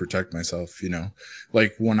do is protect myself,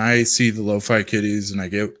 like when I see the lo-fi kitties and I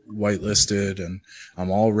get whitelisted and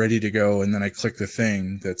I'm all ready to go. And then I click the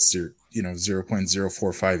thing that's,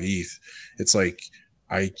 0.045 ETH. It's like,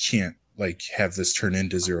 I can't like have this turn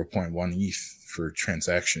into 0.1 ETH for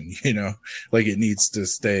transaction, like it needs to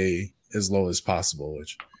stay as low as possible,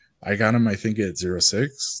 which I got them, I think at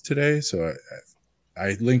 0.6 today. So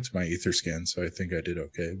I linked my Etherscan, so I think I did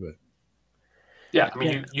okay. But yeah, I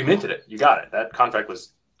mean, you minted it, you got it. That contract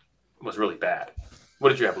was really bad. What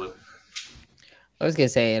did you have, Lou? I was gonna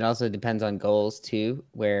say it also depends on goals too.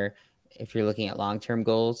 Where if you're looking at long-term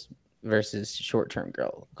goals versus short-term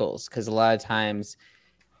goals, because a lot of times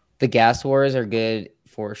the gas wars are good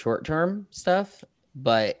for short-term stuff,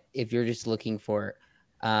 but if you're just looking for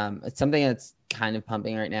something that's kind of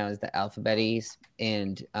pumping right now is the alphabetties,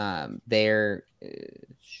 and they're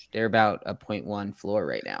about a 0.1 floor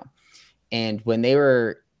right now. And when they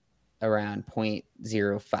were around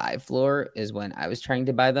 0.05 floor is when I was trying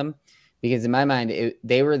to buy them, because in my mind,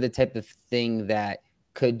 they were the type of thing that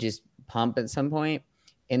could just pump at some point,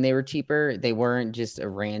 and they were cheaper. They weren't just a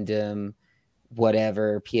random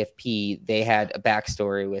whatever PFP. They had a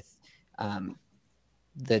backstory with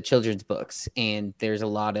the children's books, and there's a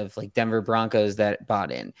lot of like Denver Broncos that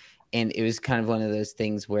bought in, and it was kind of one of those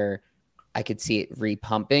things where I could see it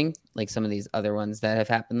repumping like some of these other ones that have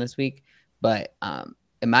happened this week. But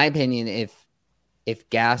in my opinion, if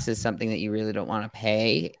gas is something that you really don't want to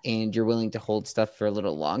pay and you're willing to hold stuff for a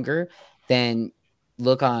little longer, then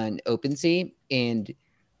look on OpenSea. And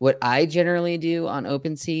what I generally do on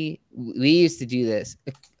OpenSea, we used to do this.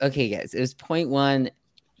 Okay, guys, it was 0.1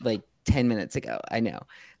 like 10 minutes ago. I know.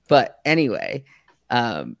 But anyway,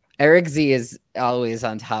 Eric Z is always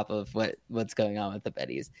on top of what's going on with the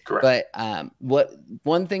Betties. Correct. But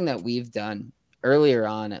one thing that we've done earlier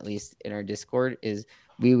on, at least in our Discord, is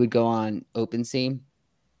we would go on OpenSea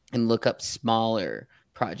and look up smaller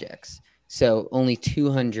projects. So only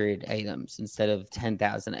 200 items instead of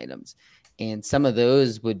 10,000 items. And some of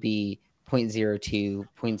those would be 0.02,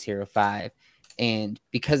 0.05. And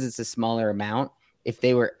because it's a smaller amount, if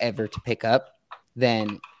they were ever to pick up,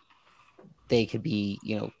 then they could be,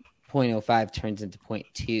 0.05 turns into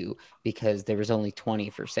 0.2 because there was only 20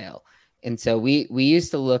 for sale. And so we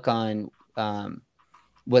used to look on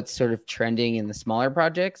what's sort of trending in the smaller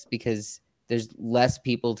projects, because there's less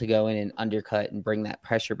people to go in and undercut and bring that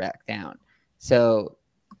pressure back down. So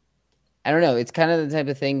I don't know. It's kind of the type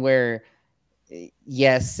of thing where,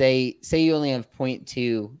 yes, say you only have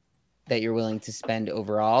 0.2 that you're willing to spend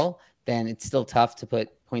overall, then it's still tough to put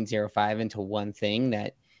 0.05 into one thing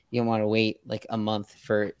that you don't want to wait like a month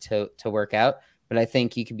for it to work out. But I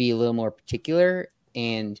think you could be a little more particular,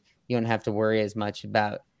 and you don't have to worry as much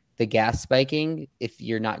about the gas spiking if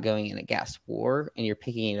you're not going in a gas war and you're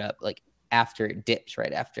picking it up like after it dips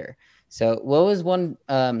right after. So what was one?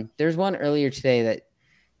 There's one earlier today that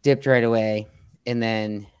dipped right away and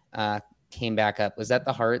then came back up. Was that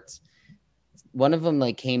the Hearts? One of them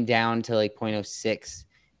like came down to like 0.06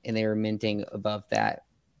 and they were minting above that.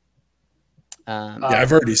 Yeah,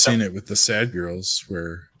 I've already seen it with the Sad Girls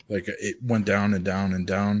where like it went down and down and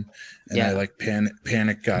down, and I like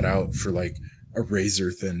panic got out for like a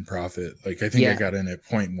razor thin profit. Like I think I got in at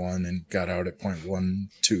 0.1 and got out at 0.12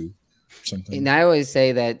 or something. And I always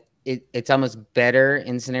say that it's almost better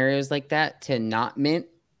in scenarios like that to not mint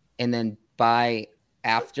and then buy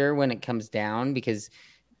after when it comes down, because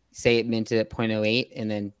say it minted at 0.08 and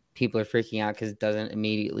then people are freaking out because it doesn't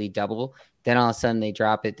immediately double. Then all of a sudden they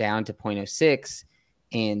drop it down to 0.06,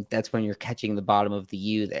 and that's when you're catching the bottom of the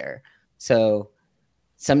U there. So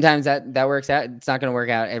sometimes that works out. It's not going to work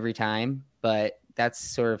out every time, but that's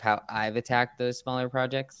sort of how I've attacked those smaller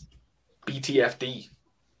projects. BTFD,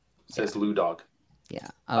 says Lou Dog. Yeah.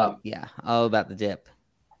 All about the dip.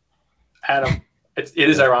 Adam, it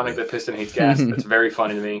is ironic that Piston hates gas. It's very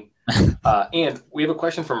funny to me. And we have a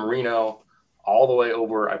question from Reno all the way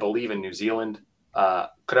over, I believe, in New Zealand.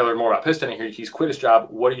 Could I learn more about Piston? I hear he's quit his job.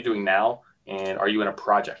 What are you doing now? And are you in a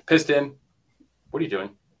project? Piston, what are you doing?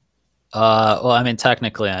 Well, I mean,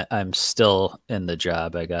 technically, I'm still in the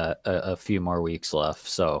job. I got a few more weeks left.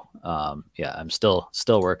 So, I'm still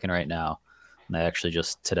working right now. And they actually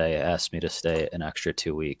just today asked me to stay an extra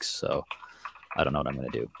 2 weeks. So I don't know what I'm going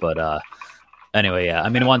to do. But anyway, yeah, I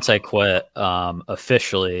mean, once I quit,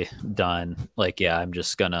 officially done, like, yeah, I'm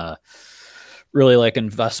just gonna really like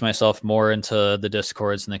invest myself more into the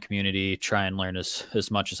discords and the community, try and learn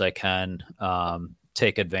as much as I can,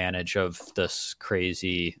 take advantage of this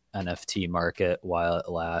crazy NFT market while it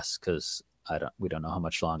lasts, because we don't know how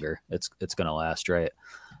much longer it's gonna last, right?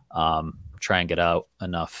 Try and get out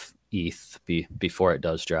enough ETH before it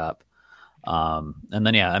does drop. And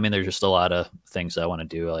then, yeah, I mean, there's just a lot of things I want to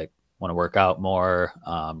do. Like, want to work out more,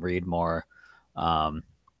 read more.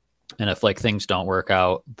 And if like things don't work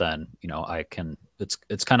out, then,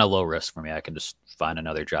 it's kind of low risk for me. I can just find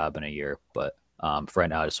another job in a year. But for right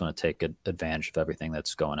now, I just want to take advantage of everything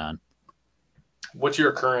that's going on. What's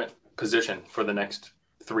your current position for the next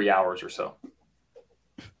 3 hours or so?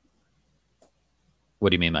 What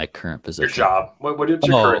do you mean, my current position? Your job. What's your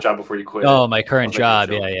current job before you quit? Oh, my current job.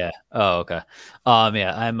 Yeah. Oh, okay.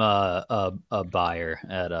 Yeah, I'm a buyer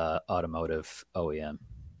at a automotive OEM.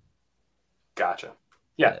 Gotcha.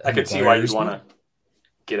 Yeah, I could see why you'd want to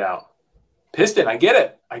get out. Piston, I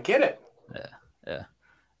get it.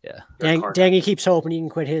 Yeah. Dang, he keeps hoping he can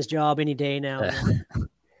quit his job any day now.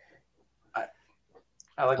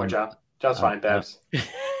 I like my job. Job's fine, Babs.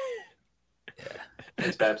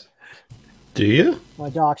 Thanks, Babs. Do you? I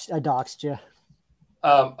doxed you.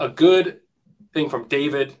 A good thing from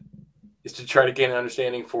David is to try to gain an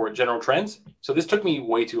understanding for general trends. So this took me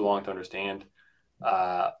way too long to understand.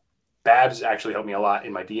 Babs actually helped me a lot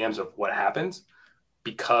in my DMs of what happens,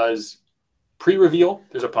 because pre-reveal,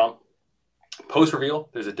 there's a pump. Post-reveal,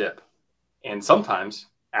 there's a dip. And sometimes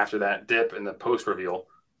after that dip and the post-reveal,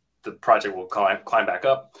 the project will climb back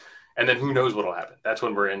up. And then who knows what will happen. That's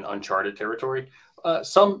when we're in uncharted territory.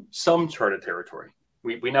 Some charted territory.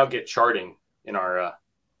 We now get charting in our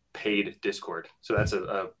paid Discord. So that's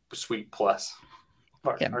a sweet plus.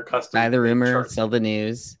 Our custom buy the rumor, chart. sell the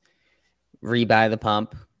news, rebuy the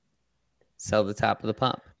pump, sell the top of the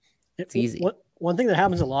pump. It's easy. One thing that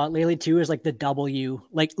happens a lot lately too is like the W,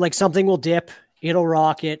 like something will dip, it'll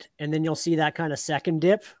rocket, and then you'll see that kind of second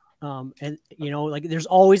dip. And like there's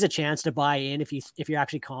always a chance to buy in if you're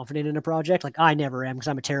actually confident in a project. Like I never am, because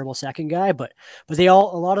I'm a terrible second guy, but a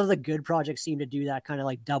lot of the good projects seem to do that kind of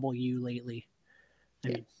like W lately. I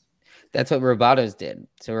mean, that's what Robotos did.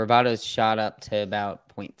 So Robotos shot up to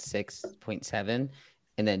about 0.6, 0.7,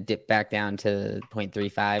 and then dipped back down to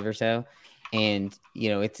 0.35 or so. And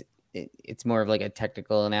it's more of like a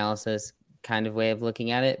technical analysis kind of way of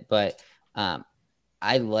looking at it. But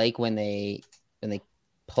I like when they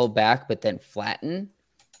pull back but then flatten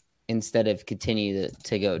instead of continue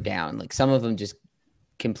to go down. Like some of them just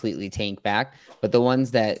completely tank back, but the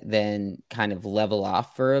ones that then kind of level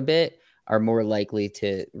off for a bit are more likely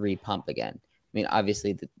to repump again. I mean,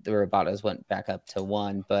 obviously the Robotos went back up to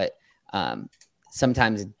 1, but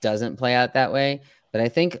sometimes it doesn't play out that way. But I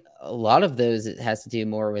think a lot of those, it has to do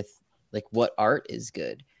more with like what art is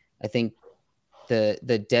good. I think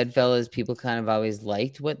the Dead Fellas, people kind of always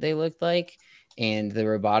liked what they looked like, and the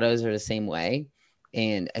Robotos are the same way.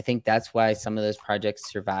 And I think that's why some of those projects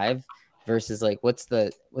survive versus like what's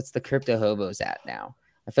the Crypto Hobos at now?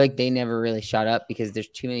 I feel like they never really shot up because there's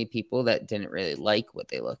too many people that didn't really like what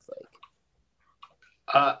they looked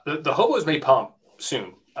like. The Hobos may pump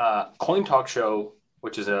soon. Coin Talk Show,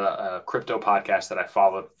 which is a crypto podcast that I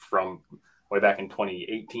followed from way back in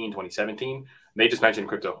 2018, 2017, they just mentioned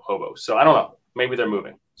Crypto Hobos. So I don't know. Maybe they're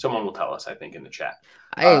moving. Someone will tell us, I think, in the chat.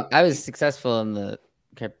 I was successful in the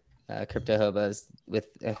Crypto Hobos with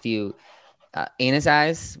a few. Anus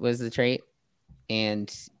Eyes was the trait. And,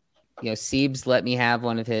 Siebes let me have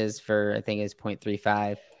one of his for, I think it was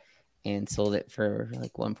 0.35 and sold it for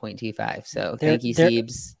like 1.25. So thank you,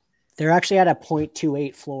 Siebes. They're actually at a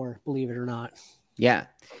 0.28 floor, believe it or not. Yeah.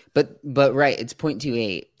 But right, it's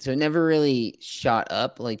 0.28. So it never really shot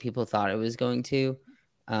up like people thought it was going to.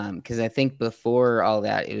 Because I think before all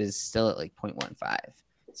that, it was still at like 0.15.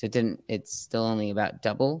 So it's still only about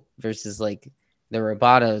double versus like the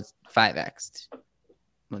Robotos 5x'd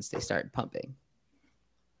once they started pumping.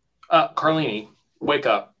 Carlini, wake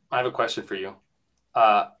up. I have a question for you.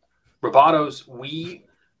 Robotos, we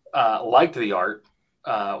liked the art.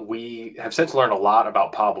 We have since learned a lot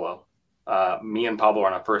about Pablo. Me and Pablo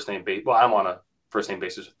are on a first name basis. Well, I'm on a first name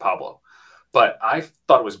basis with Pablo. But I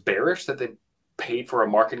thought it was bearish that they paid for a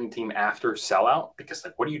marketing team after sellout, because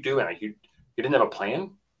like, what are you doing? Like, you didn't have a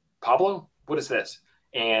plan, Pablo? What is this?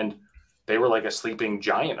 And they were like a sleeping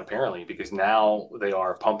giant, apparently, because now they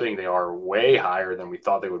are pumping. They are way higher than we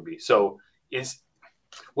thought they would be. So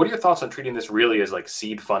what are your thoughts on treating this really as like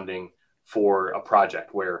seed funding for a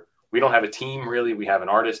project where we don't have a team really? We have an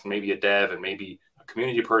artist, maybe a dev, and maybe a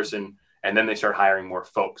community person, and then they start hiring more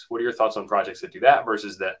folks. What are your thoughts on projects that do that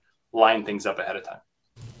versus that line things up ahead of time?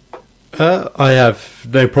 I have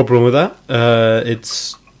no problem with that.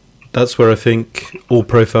 That's where I think all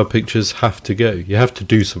profile pictures have to go. You have to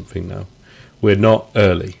do something now. We're not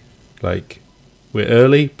early. Like, we're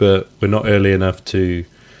early, but we're not early enough to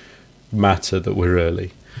matter that we're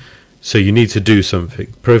early. So you need to do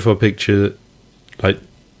something. Profile picture, like,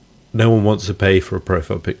 no one wants to pay for a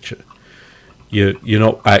profile picture. You're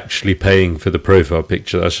not actually paying for the profile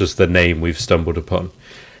picture. That's just the name we've stumbled upon.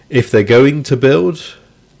 If they're going to build,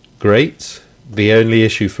 great. The only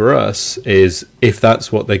issue for us is if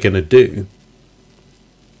that's what they're going to do,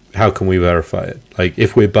 how can we verify it? Like,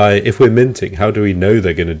 if we're minting, how do we know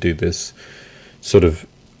they're going to do this sort of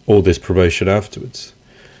all this promotion afterwards?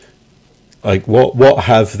 Like, what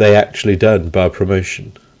have they actually done by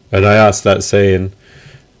promotion? And I asked that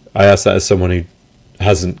as someone who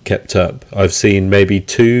hasn't kept up. I've seen maybe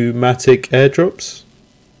 2 Matic airdrops.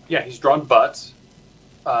 Yeah, he's drawn butts,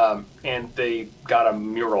 and they got a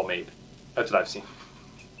mural made. That's what I've seen.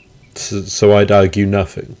 So I'd argue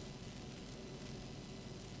nothing.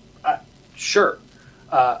 Sure,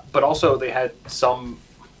 but also they had some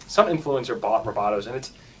influencer bought bravados, and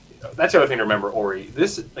that's the other thing to remember, Ori.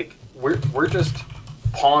 This, like, we're just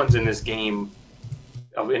pawns in this game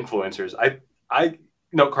of influencers. I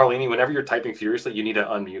know, Carlini, whenever you're typing furiously, you need to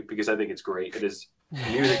unmute because I think it's great. It is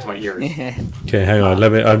music to my ears. Okay, hang on.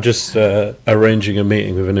 I'm just arranging a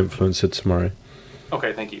meeting with an influencer tomorrow.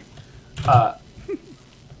 Okay, thank you.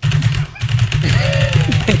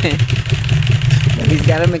 He's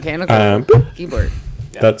got a mechanical keyboard.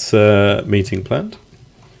 Yeah. That's a meeting planned.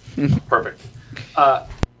 Perfect.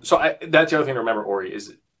 So that's the other thing to remember, Ori,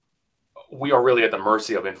 is we are really at the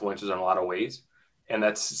mercy of influencers in a lot of ways, and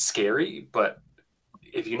that's scary. But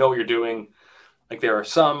if you know what you're doing, like, there are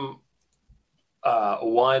some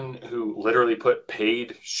one who literally put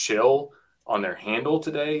paid shill on their handle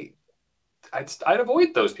today. I'd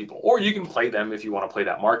avoid those people, or you can play them if you want to play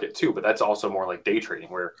that market too. But that's also more like day trading,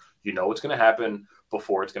 where you know what's going to happen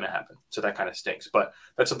before it's going to happen. So that kind of stinks. But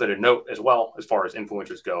that's something to note as well as far as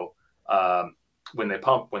influencers go. When they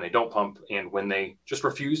pump, when they don't pump, and when they just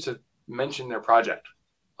refuse to mention their project,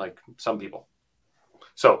 like some people.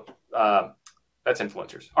 So that's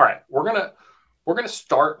influencers. All right, we're gonna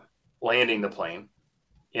start landing the plane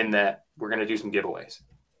in that we're gonna do some giveaways.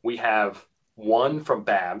 We have one from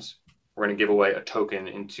Babs. We're gonna give away a token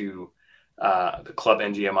into the Club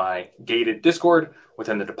NGMI gated Discord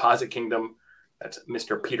within the Deposit Kingdom. That's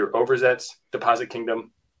Mr. Peter Overzet's Deposit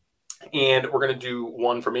Kingdom. And we're going to do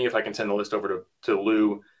one for me, if I can send the list over to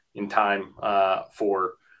Lou in time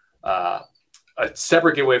for a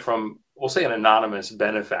separate giveaway from, we'll say, an anonymous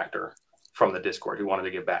benefactor from the Discord who wanted to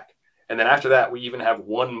give back. And then after that, we even have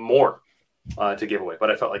one more to give away. But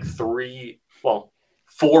I felt like 4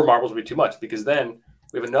 marbles would be too much, because then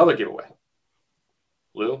we have another giveaway.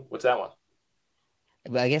 Lou, what's that one?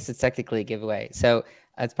 Well, I guess it's technically a giveaway. So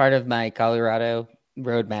as part of my Colorado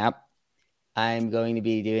roadmap, I'm going to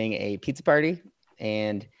be doing a pizza party,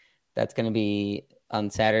 and that's going to be on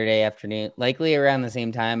Saturday afternoon, likely around the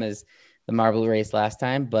same time as the marble race last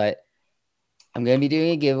time. But I'm going to be doing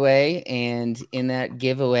a giveaway, and in that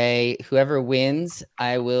giveaway, whoever wins,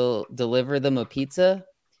 I will deliver them a pizza.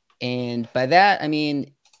 And by that, I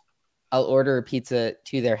mean, I'll order a pizza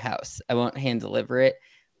to their house. I won't hand deliver it,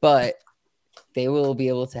 but they will be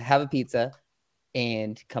able to have a pizza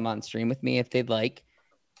and come on stream with me if they'd like.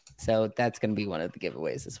 So that's going to be one of the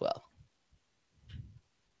giveaways as well.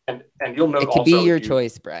 And you'll note it could be your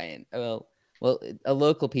choice, Brian. Well, a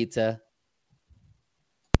local pizza.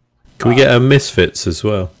 Can we get a Misfits as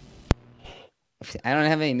well? I don't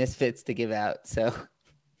have any Misfits to give out, so.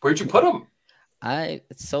 Where'd you put them? I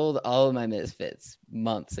sold all of my Misfits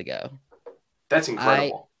months ago. That's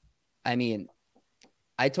incredible. I mean,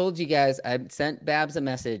 I told you guys, I sent Babs a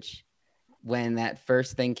message when that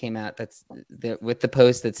first thing came out. That's with the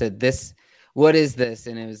post that said, "This, what is this?"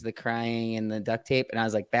 And it was the crying and the duct tape. And I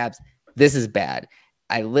was like, Babs, this is bad.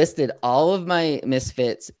 I listed all of my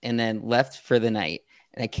Misfits and then left for the night.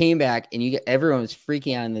 And I came back, and everyone was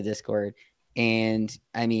freaking out in the Discord. And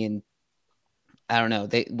I mean, I don't know,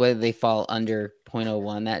 whether they fall under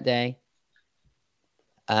 0.01 that day.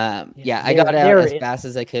 I got out as fast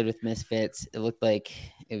as I could with Misfits. It looked like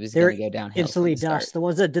it was going to go downhill. Instantly dust. The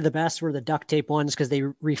ones that did the best were the duct tape ones because they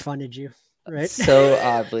refunded you, right? So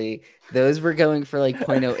oddly, those were going for like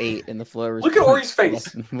 0.08, and the floor was. Look at Ori's face.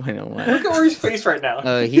 0.01. Look at Ori's face right now.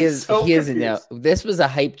 Oh, he isn't know. This was a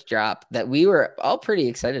hyped drop that we were all pretty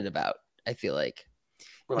excited about, I feel like.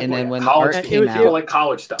 Like, and then when the college art came out, like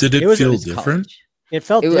college stuff. Did it feel different? It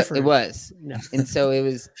felt different. It was. No. And so it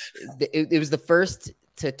was the first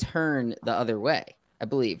to turn the other way, I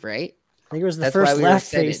believe, right? I think it was the That's why first we were left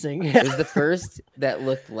excited. facing. It was the first that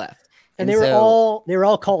looked left. And they were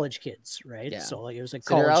all college kids, right? Yeah. So like it was like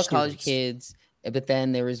so they're all college college kids, but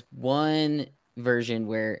then there was one version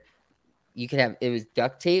where you could have, it was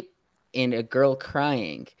duct tape and a girl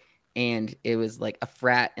crying, and it was like a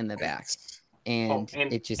frat in the back, and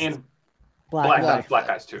it just black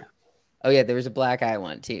guys too. Oh yeah, there was a black eye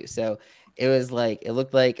one too. So it was like, it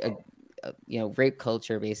looked like a rape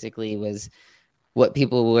culture basically was what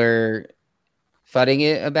people were fudding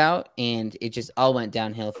it about, and it just all went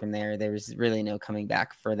downhill from there. There was really no coming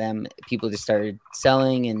back for them. People just started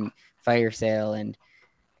selling and fire sale, and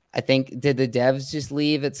I think, did the devs just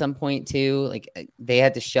leave at some point too? Like they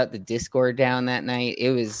had to shut the Discord down that night.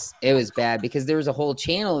 It was bad because there was a whole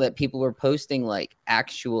channel that people were posting like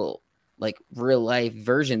actual, like real life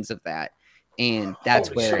versions of that, and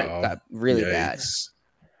that's where it got really bad.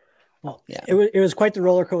 Well, yeah, it was quite the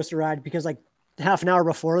roller coaster ride because like half an hour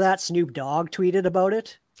before that, Snoop Dogg tweeted about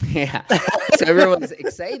it. Yeah, so everyone was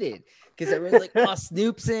excited because everyone's like, "Oh,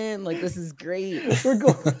 Snoop's in! Like this is great. We're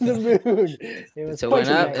going to the moon." It was so went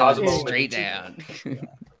up, Cosmo straight down.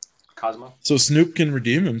 Cosmo. So Snoop can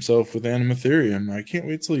redeem himself with Animatherium. I can't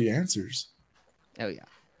wait till he answers. Oh yeah,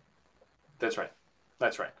 that's right.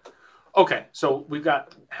 Okay, so we've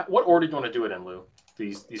got. What order do you want to do it in, Lou?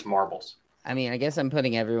 These marbles. I mean, I guess I'm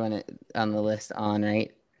putting everyone on the list on,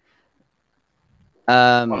 right?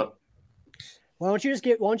 Why don't you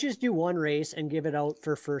just do one race and give it out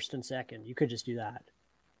for first and second? You could just do that.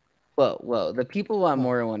 Well, the people want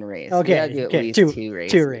more than one race. Okay, do at least two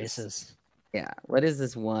races. 2 races. Yeah. What is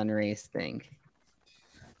this one race thing?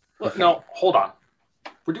 Look, no, hold on.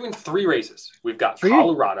 We're doing 3 races. We've got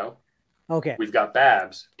Colorado. Okay. We've got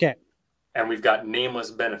Babs. Okay. And we've got Nameless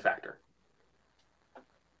Benefactor.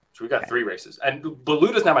 So we've got 3 races. And but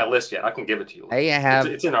Lou doesn't have my list yet. I can give it to you.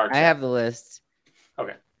 It's in our chat. I have the list.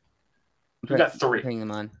 Okay. We got 3. Putting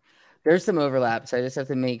them on. There's some overlap, so I just have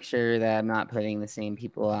to make sure that I'm not putting the same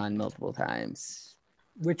people on multiple times.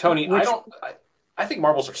 Tony, I think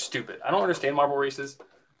marbles are stupid. I don't understand marble races.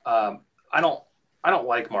 I don't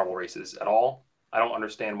like marble races at all. I don't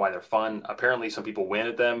understand why they're fun. Apparently, some people win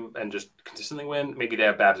at them and just consistently win. Maybe they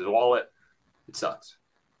have Babs' wallet. It sucks.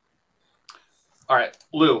 All right,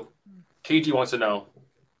 Lou, KG wants to know,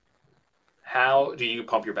 how do you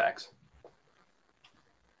pump your bags?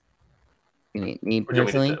 You mean me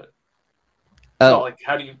personally? No, like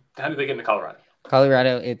how do they get into Colorado?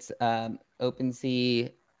 Colorado, it's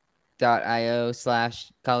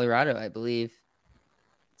OpenSea.io/Colorado, I believe,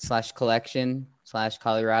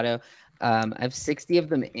 /collection/Colorado. I have 60 of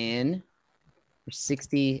them in. There's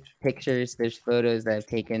 60 pictures. There's photos that I've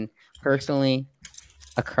taken personally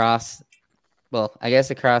across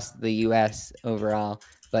the U.S. overall,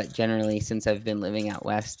 but generally since I've been living out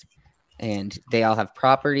west. And they all have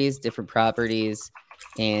different properties,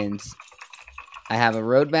 and I have a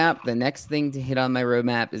roadmap. The next thing to hit on my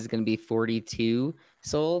roadmap is going to be 42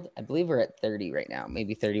 sold. I believe we're at 30 right now,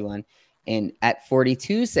 maybe 31. And at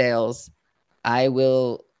 42 sales, I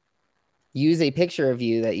will use a picture of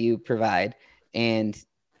you that you provide and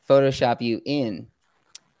Photoshop you in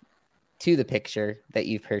to the picture that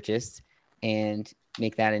you've purchased and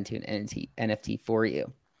make that into an NFT for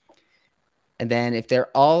you. And then if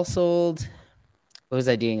they're all sold, what was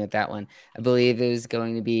I doing with that one? I believe it was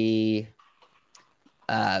going to be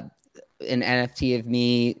an NFT of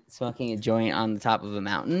me smoking a joint on the top of a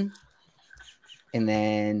mountain. And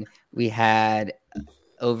then we had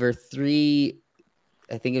over 3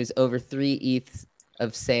 ETHs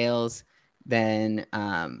of sales. Then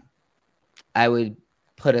I would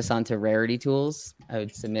put us onto Rarity Tools. I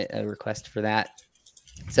would submit a request for that.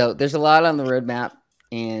 So there's a lot on the roadmap,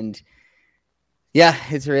 and yeah,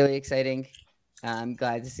 it's really exciting. I'm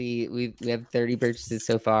glad to see we have 30 purchases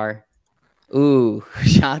so far. Ooh,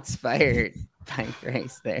 shots fired by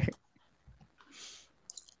Grace there.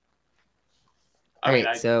 All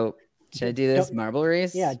right, so should I do this marble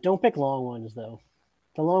race? Yeah, don't pick long ones though.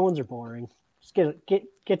 The long ones are boring. Just get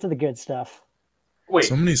to the good stuff. Wait,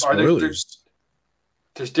 so many spoilers.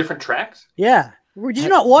 There's different tracks? Yeah. Did you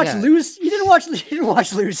not watch Lou's? You didn't watch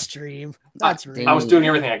Lou's stream. That's rude. I was doing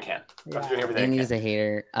everything I can. Amy's a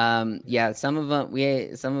hater. Yeah, some of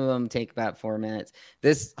them take about 4 minutes.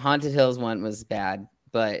 This Haunted Hills one was bad,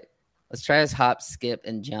 but let's try this hop, skip,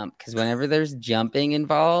 and jump, because whenever there's jumping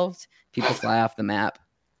involved, people fly off the map.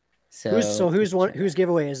 Whose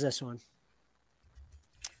giveaway is this one?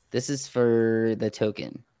 This is for the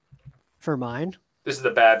token. For mine? This is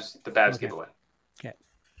the Babs giveaway. Okay.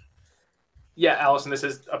 Yeah, Allison, this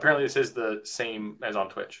is the same as on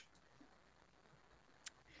Twitch.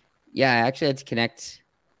 Yeah, I actually had to connect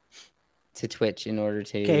to Twitch in order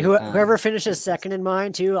to. Okay, whoever finishes second in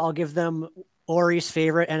mine too, I'll give them Ori's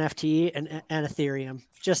favorite NFT and Ethereum,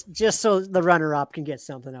 just so the runner-up can get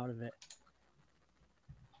something out of it.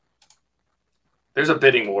 There's a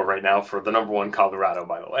bidding war right now for the number 1 Colorado,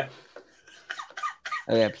 by the way.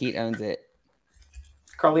 Oh yeah, Pete owns it.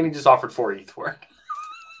 Carlini just offered 4 ETH for it.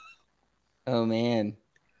 Oh man.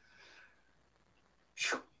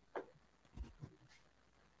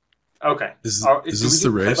 Okay. Is do this we the do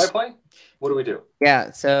race? play-by-play? What do we do?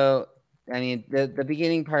 Yeah, so I mean the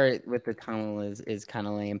beginning part with the tunnel is kind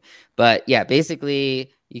of lame. But yeah,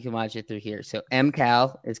 basically you can watch it through here. So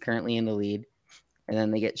MCal is currently in the lead, and then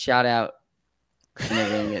they get shot out, and they're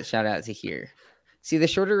gonna get shot out to here. See, the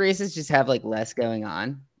shorter races just have like less going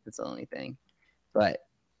on. That's the only thing. But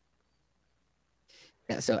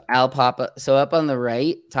yeah, so Al Papa. So up on the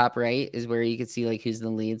right, top right, is where you can see like who's in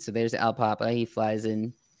the lead. So there's Al Papa. He flies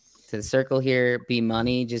in to the circle here. B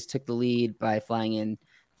Money just took the lead by flying in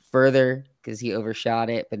further because he overshot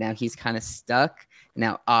it, but now he's kind of stuck.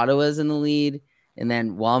 Now Ottawa's in the lead, and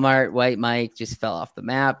then Walmart White Mike just fell off the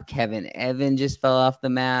map. Kevin Evan just fell off the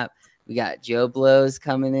map. We got Joe Blows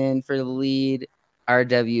coming in for the lead.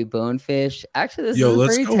 RW Bonefish. Actually, this is a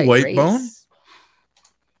let's pretty go tight White race. Bone.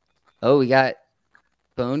 Oh, we got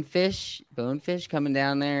Bonefish coming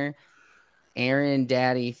down there. Aaron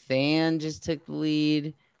Daddy Fan just took the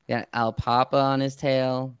lead. Got Al Papa on his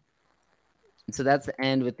tail. So that's the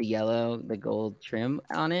end with the gold trim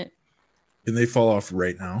on it. Can they fall off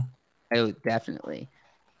right now? Oh, definitely.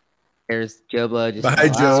 There's Joe Blow just Bye,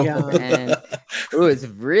 fell Joe. out. And oh, it's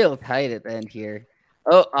real tight at the end here.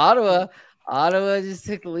 Oh, Ottawa just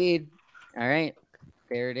took the lead. All right,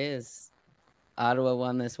 there it is. Ottawa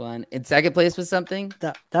won this one. In second place was something.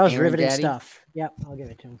 That was Aaron riveting Daddy. stuff. Yep, I'll give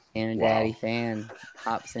it to him. Aaron Daddy Fan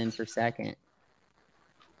hops in for second.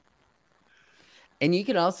 And you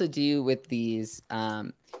can also do with these,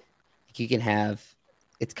 you can have,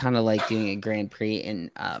 it's kind of like doing a Grand Prix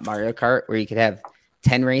in Mario Kart, where you could have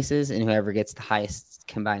 10 races, and whoever gets the highest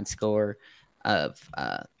combined score of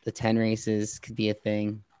the 10 races could be a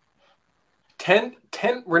thing. 10?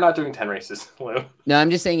 We're not doing 10 races, Lou. No,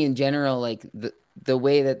 I'm just saying in general, like the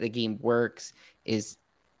way that the game works is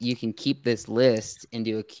you can keep this list and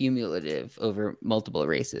do a cumulative over multiple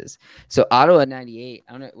races. So Ottawa 98,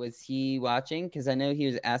 I don't know, was he watching? Because I know he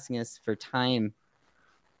was asking us for time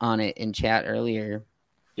on it in chat earlier.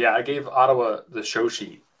 Yeah, I gave Ottawa the show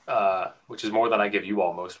sheet, which is more than I give you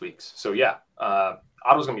all most weeks. So yeah,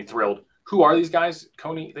 Ottawa's going to be thrilled. Who are these guys,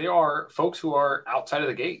 Coney? They are folks who are outside of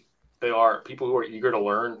the gate. They are people who are eager to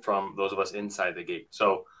learn from those of us inside the gate.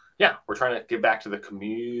 So yeah, we're trying to give back to the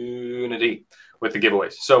community with the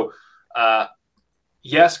giveaways. So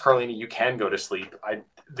yes, Carlini, you can go to sleep. I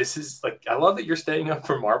love that you're staying up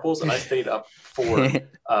for marbles, and I stayed up for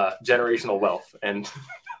generational wealth, and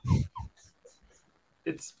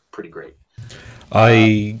it's pretty great.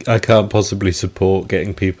 I can't possibly support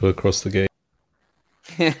getting people across the gate.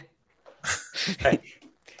 Hey.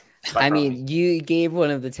 I mean, you gave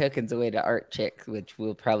one of the tokens away to Art Chick, which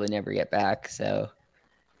we'll probably never get back. So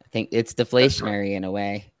I think it's deflationary in a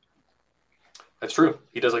way. That's true.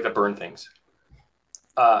 He does like to burn things.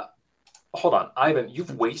 Hold on, Ivan,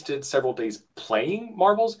 you've wasted several days playing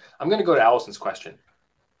marbles? I'm going to go to Allison's question.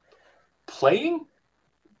 Playing?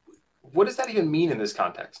 What does that even mean in this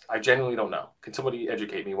context? I genuinely don't know. Can somebody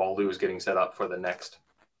educate me while Lou is getting set up for the next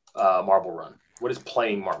marble run? What is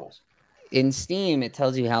playing marbles? In Steam, it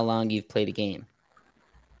tells you how long you've played a game.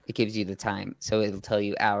 It gives you the time. So it'll tell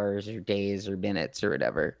you hours or days or minutes or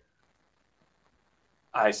whatever.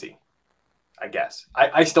 I see. I guess.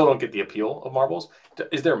 I still don't get the appeal of marbles.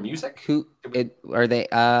 Is there music? Are they?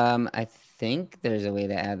 I think there's a way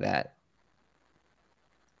to add that.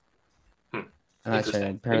 I'm not sure.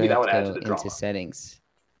 I'd probably Maybe that have would to add go to the into drama. settings.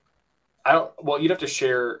 Well, you'd have to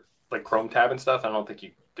share like Chrome tab and stuff. I don't think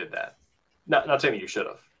you did that. Not saying that you should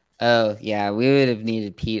have. Oh, yeah. We would have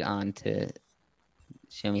needed Pete on to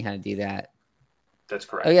show me how to do that. That's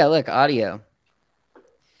correct. Oh, yeah. Look, audio.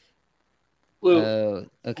 Lou, oh,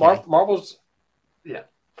 okay. Marbles. Yeah.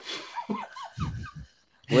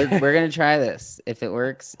 We're going to try this. If it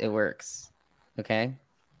works, it works. Okay.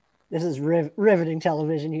 This is riveting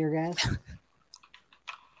television here, guys.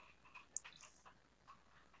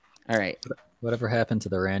 All right. Whatever happened to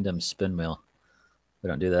the random spin wheel? We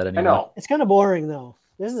don't do that anymore. I know. It's kind of boring, though.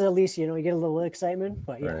 This is at least, you get a little excitement,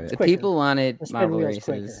 but yeah, Right. it's The quicker. people wanted The spin marble wheel's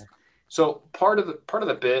races. quicker. So part of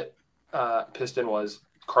the bit, Piston, was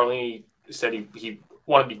Carlini said he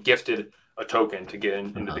wanted to be gifted a token to get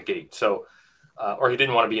into the gate. So or he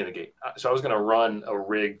didn't want to be in the gate. So I was going to run a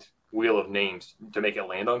rigged wheel of names to make it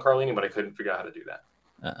land on Carlini, but I couldn't figure out how to do that.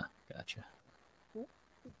 Gotcha.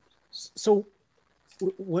 So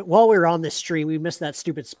while we were on this stream, we missed that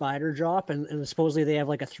stupid spider drop, and supposedly they have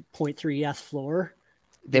like a 0.3 floor.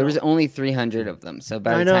 There was only 300 of them, so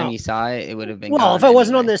by the time you saw it, it would have been. Well, if I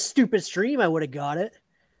wasn't on this stupid stream, I would have got it.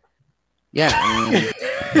 Yeah. I mean,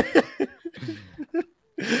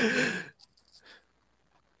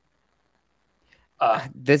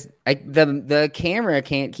 the camera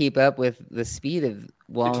can't keep up with the speed of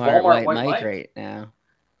Walmart White Mike right now.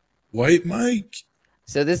 White Mike.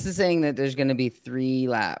 So this is saying that there's going to be 3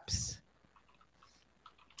 laps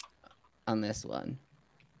on this one.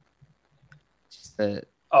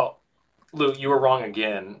 Lou, you were wrong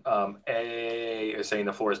again. A is saying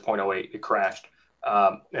the floor is 0.08. It crashed.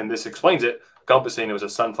 And this explains it. Gump is saying it was a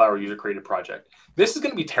Sunflower user-created project. This is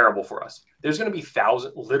going to be terrible for us. There's going to be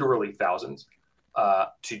literally thousands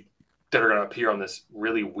that are going to appear on this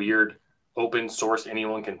really weird open source,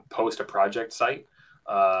 anyone can post a project site.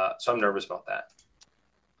 So I'm nervous about that.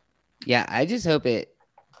 Yeah, I just hope it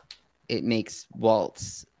makes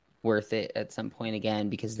Waltz worth it at some point again,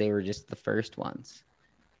 because they were just the first ones.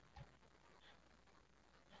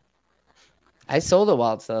 I sold a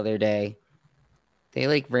Waltz the other day. They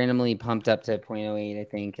like randomly pumped up to 0.08, I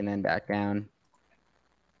think, and then back down.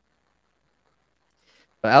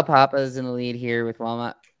 But El Papa's in the lead here with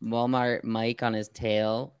Walmart Mike on his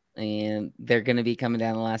tail, and they're going to be coming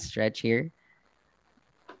down the last stretch here.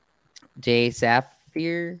 Jay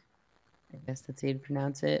Sapphire, I guess that's how you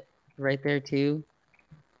pronounce it, right there too.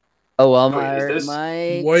 Oh, Walmart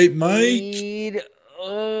Mike. White Mike. Lead.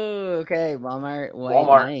 Oh, okay. Walmart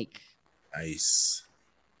Mike. Nice.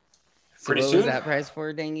 So Pretty what soon. was that prize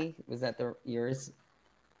for, Dangy? Was that yours?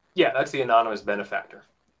 Yeah, that's the anonymous benefactor.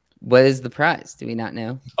 What is the prize? Do we not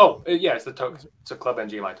know? Oh, yeah, it's the token. It's a Club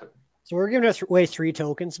NGMI token. So we're giving away 3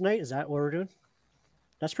 tokens tonight. Is that what we're doing?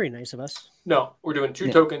 That's pretty nice of us. No, we're doing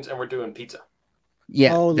 2 tokens and we're doing pizza.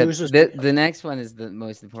 Yeah. Oh, the next one is the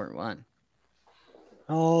most important one.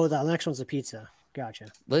 Oh, the next one's a pizza. Gotcha.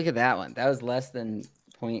 Look at that one. That was less than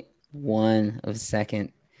 0.1 of a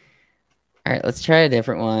second. All right, let's try a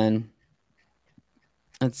different one.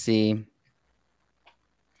 Let's see.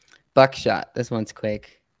 Buckshot. This one's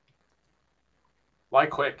quick. Why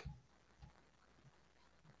quick?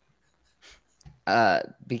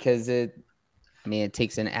 Because it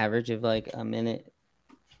takes an average of like a minute.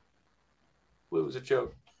 Well, it was a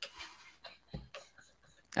joke.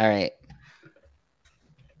 All right.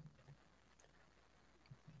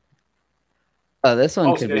 Oh, this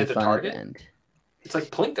one could be fun at the end. It's like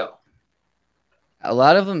Plinko. A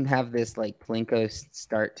lot of them have this like Plinko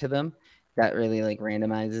start to them that really like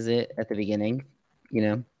randomizes it at the beginning, you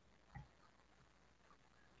know.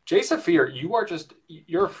 Jay Saphir,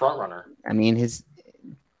 you're a front runner. I mean,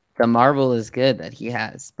 the marble is good that he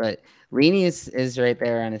has, but Leany is right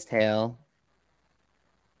there on his tail.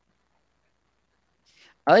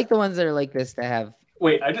 I like the ones that are like this that have.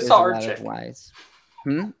 Wait, I just saw Art Chick.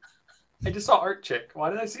 I just saw Art Chick.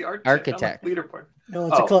 Why did I see Art Chick? Architect. Leaderboard. No,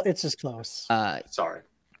 it's just close. Sorry.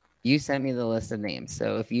 You sent me the list of names,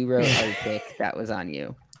 so if you wrote Architect, that was on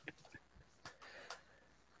you.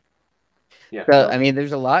 Yeah. So I mean,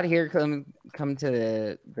 there's a lot here come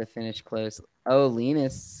to the finish close. Oh,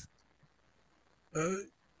 Linus.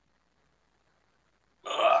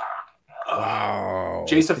 Wow.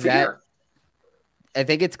 Jay Saphir. I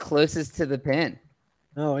think it's closest to the pin.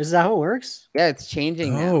 Oh, is that how it works? Yeah, it's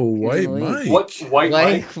changing now. Oh, White Mike. What White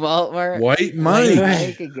Mike? Walmart. White Mike.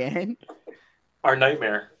 Mike again. Our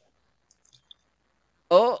nightmare.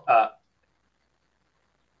 Oh.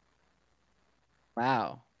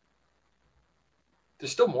 Wow.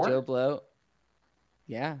 There's still more. Joe Blow.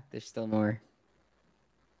 Yeah, there's still more.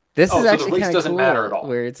 This is so actually the race kind of doesn't cool, matter at all.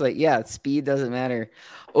 where it's like, yeah, speed doesn't matter.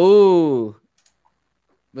 Oh,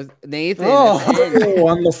 was Nathan? Oh,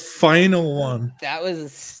 on the final one. That was a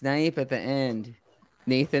snipe at the end.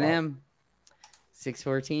 Nathan M.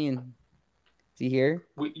 614. Is he here?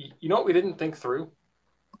 You know what we didn't think through?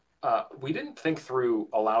 We didn't think through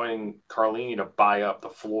allowing Carlini to buy up the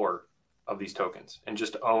floor of these tokens and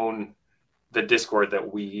just own the Discord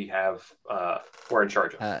that we have. We're in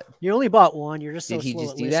charge of. You only bought one. You're just so Did he slow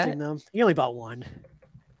just at do listing that? them. You only bought one.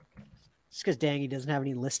 Just because Dangy doesn't have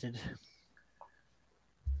any listed.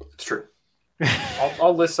 It's true.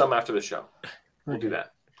 I'll list some after the show. We'll do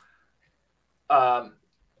that.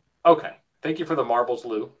 Okay. Thank you for the marbles,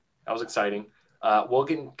 Lou. That was exciting. We'll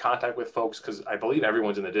get in contact with folks because I believe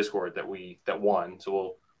everyone's in the Discord that won.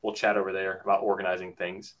 So we'll chat over there about organizing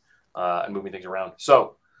things and moving things around.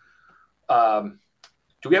 So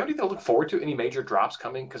do we have anything to look forward to? Any major drops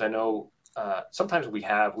coming? Because I know sometimes we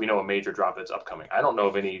know a major drop that's upcoming. I don't know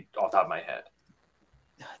of any off the top of my head.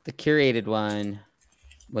 The curated one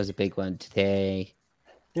was a big one today.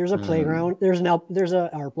 There's a playground. There's a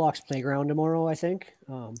Art Blocks playground tomorrow, I think.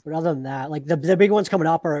 But other than that, like the big ones coming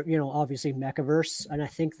up are, obviously Mechaverse, and I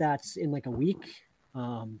think that's in like a week.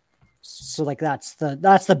 So like that's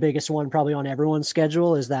the biggest one probably on everyone's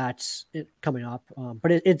schedule is that it coming up.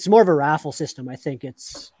 But it's more of a raffle system. I think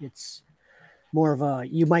it's more of a,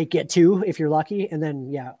 you might get 2 if you're lucky, and then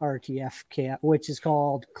RTFK, which is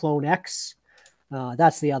called Clone X.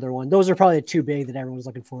 That's the other one. Those are probably the 2 big that everyone's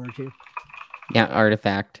looking forward to. Yeah,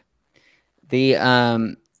 Artifact.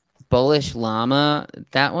 The Bullish Llama,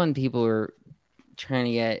 that one people were trying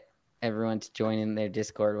to get everyone to join in their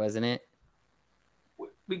Discord, wasn't it?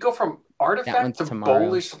 We go from Artifact to tomorrow.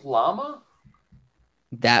 Bullish Llama?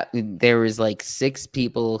 There was like 6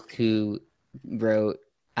 people who wrote,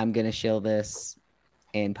 I'm going to shill this,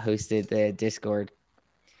 and posted the Discord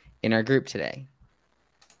in our group today.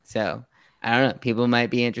 So, I don't know. People might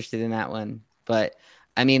be interested in that one. But,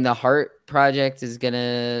 I mean, the Heart project is going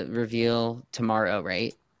to reveal tomorrow,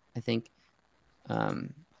 right? I think.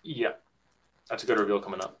 Yeah. That's a good reveal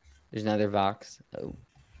coming up. There's another Vox. Oh.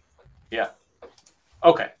 Yeah.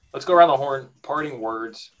 Okay. Let's go around the horn. Parting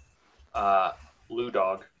words. Lou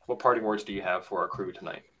Dog, what parting words do you have for our crew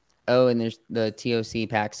tonight? Oh, and there's the TOC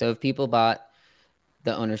pack. So if people bought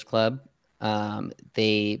the Owners Club,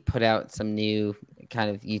 they put out some new kind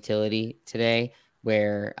of utility today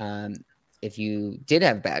where if you did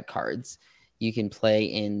have bad cards, you can play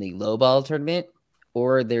in the low ball tournament,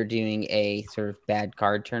 or they're doing a sort of bad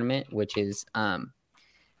card tournament, which is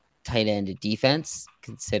tight end defense,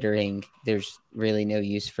 considering there's really no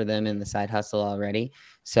use for them in the side hustle already.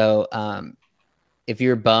 So if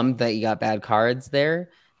you're bummed that you got bad cards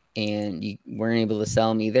there and you weren't able to sell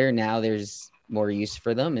them either, now there's more use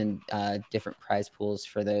for them and different prize pools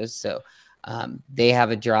for those. So they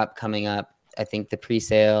have a drop coming up. I think the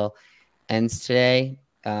pre-sale ends today.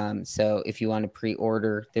 So if you want to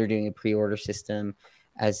pre-order, they're doing a pre-order system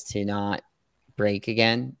as to not break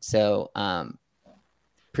again. So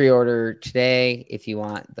pre-order today if you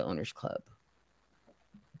want the Owners Club.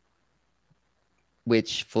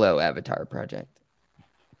 Which Flow Avatar project?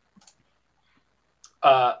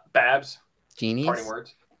 Babs. Genius. Parting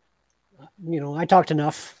words. I talked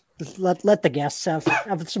enough. Just let the guests have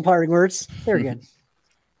some parting words. They're good.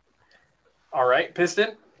 All right,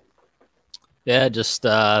 Piston. Yeah, just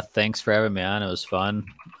thanks for having me on. It was fun.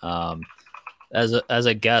 As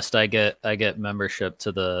a guest, I get membership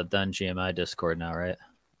to the GMI Discord now, right?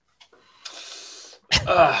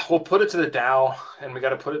 We'll put it to the DAO, and we got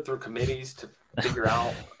to put it through committees to figure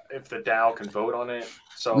out if the DAO can vote on it.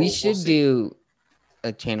 So we should do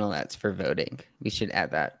a channel that's for voting. We should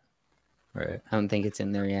add that. Right. I don't think it's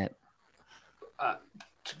in there yet.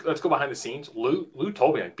 Let's go behind the scenes. Lou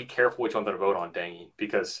told me, like, be careful which one to vote on, Dangy,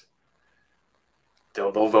 because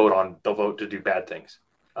they'll vote to do bad things.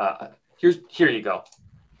 Here you go.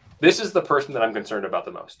 This is the person that I'm concerned about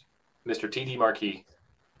the most, Mr. TD Marquis,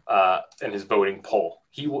 and his voting poll.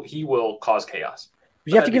 He will cause chaos.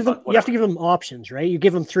 You have to give them options, right? You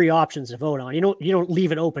give them 3 options to vote on. You don't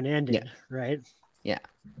leave it open ended, right? Yeah,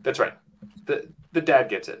 that's right. The dad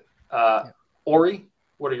gets it. Ori,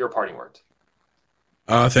 what are your parting words?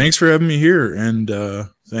 Thanks for having me here, and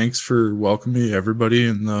thanks for welcoming everybody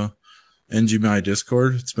in the NGMI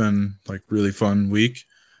Discord. It's been like really fun week.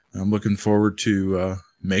 I'm looking forward to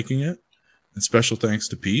making it. And special thanks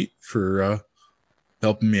to Pete for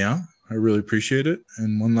helping me out. I really appreciate it.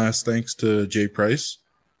 And one last thanks to Jay Price.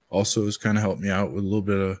 Also has kind of helped me out with a little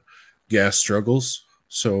bit of gas struggles.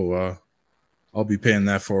 So I'll be paying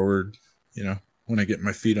that forward, when I get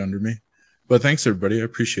my feet under me. But thanks, everybody. I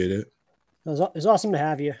appreciate it. It's awesome to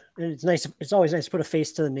have you. And it's nice. It's always nice to put a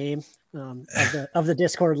face to the name of the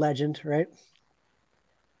Discord legend, right?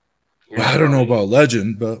 Well, I don't know about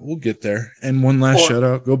legend, but we'll get there. And one last shout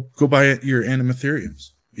out: go buy your Animatheriums.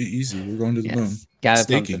 Easy. We're going to the moon.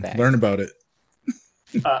 Staking. Learn about it.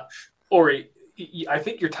 Ori, I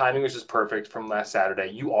think your timing was just perfect from last Saturday.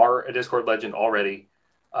 You are a Discord legend already.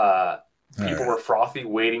 People were frothy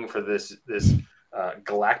waiting for this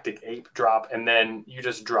galactic ape drop, and then you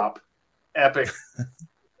just drop epic.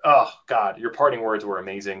 Oh God, your parting words were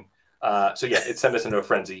amazing. So yeah, it sent us into a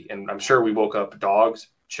frenzy, and I'm sure we woke up dogs,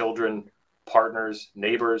 children, partners,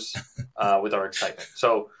 neighbors with our excitement.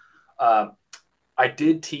 So I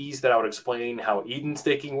did tease that I would explain how Eden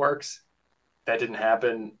staking works. That didn't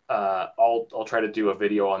happen. I'll try to do a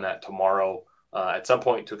video on that tomorrow at some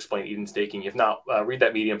point to explain Eden staking. If not, read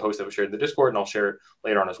that Medium post that was shared in the Discord, and I'll share it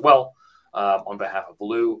later on as well. On behalf of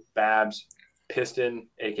Lou, Babs, Piston,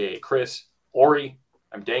 aka Chris, Ori,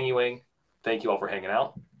 I'm Dangy Wing. Thank you all for hanging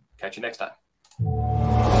out. Catch you next time.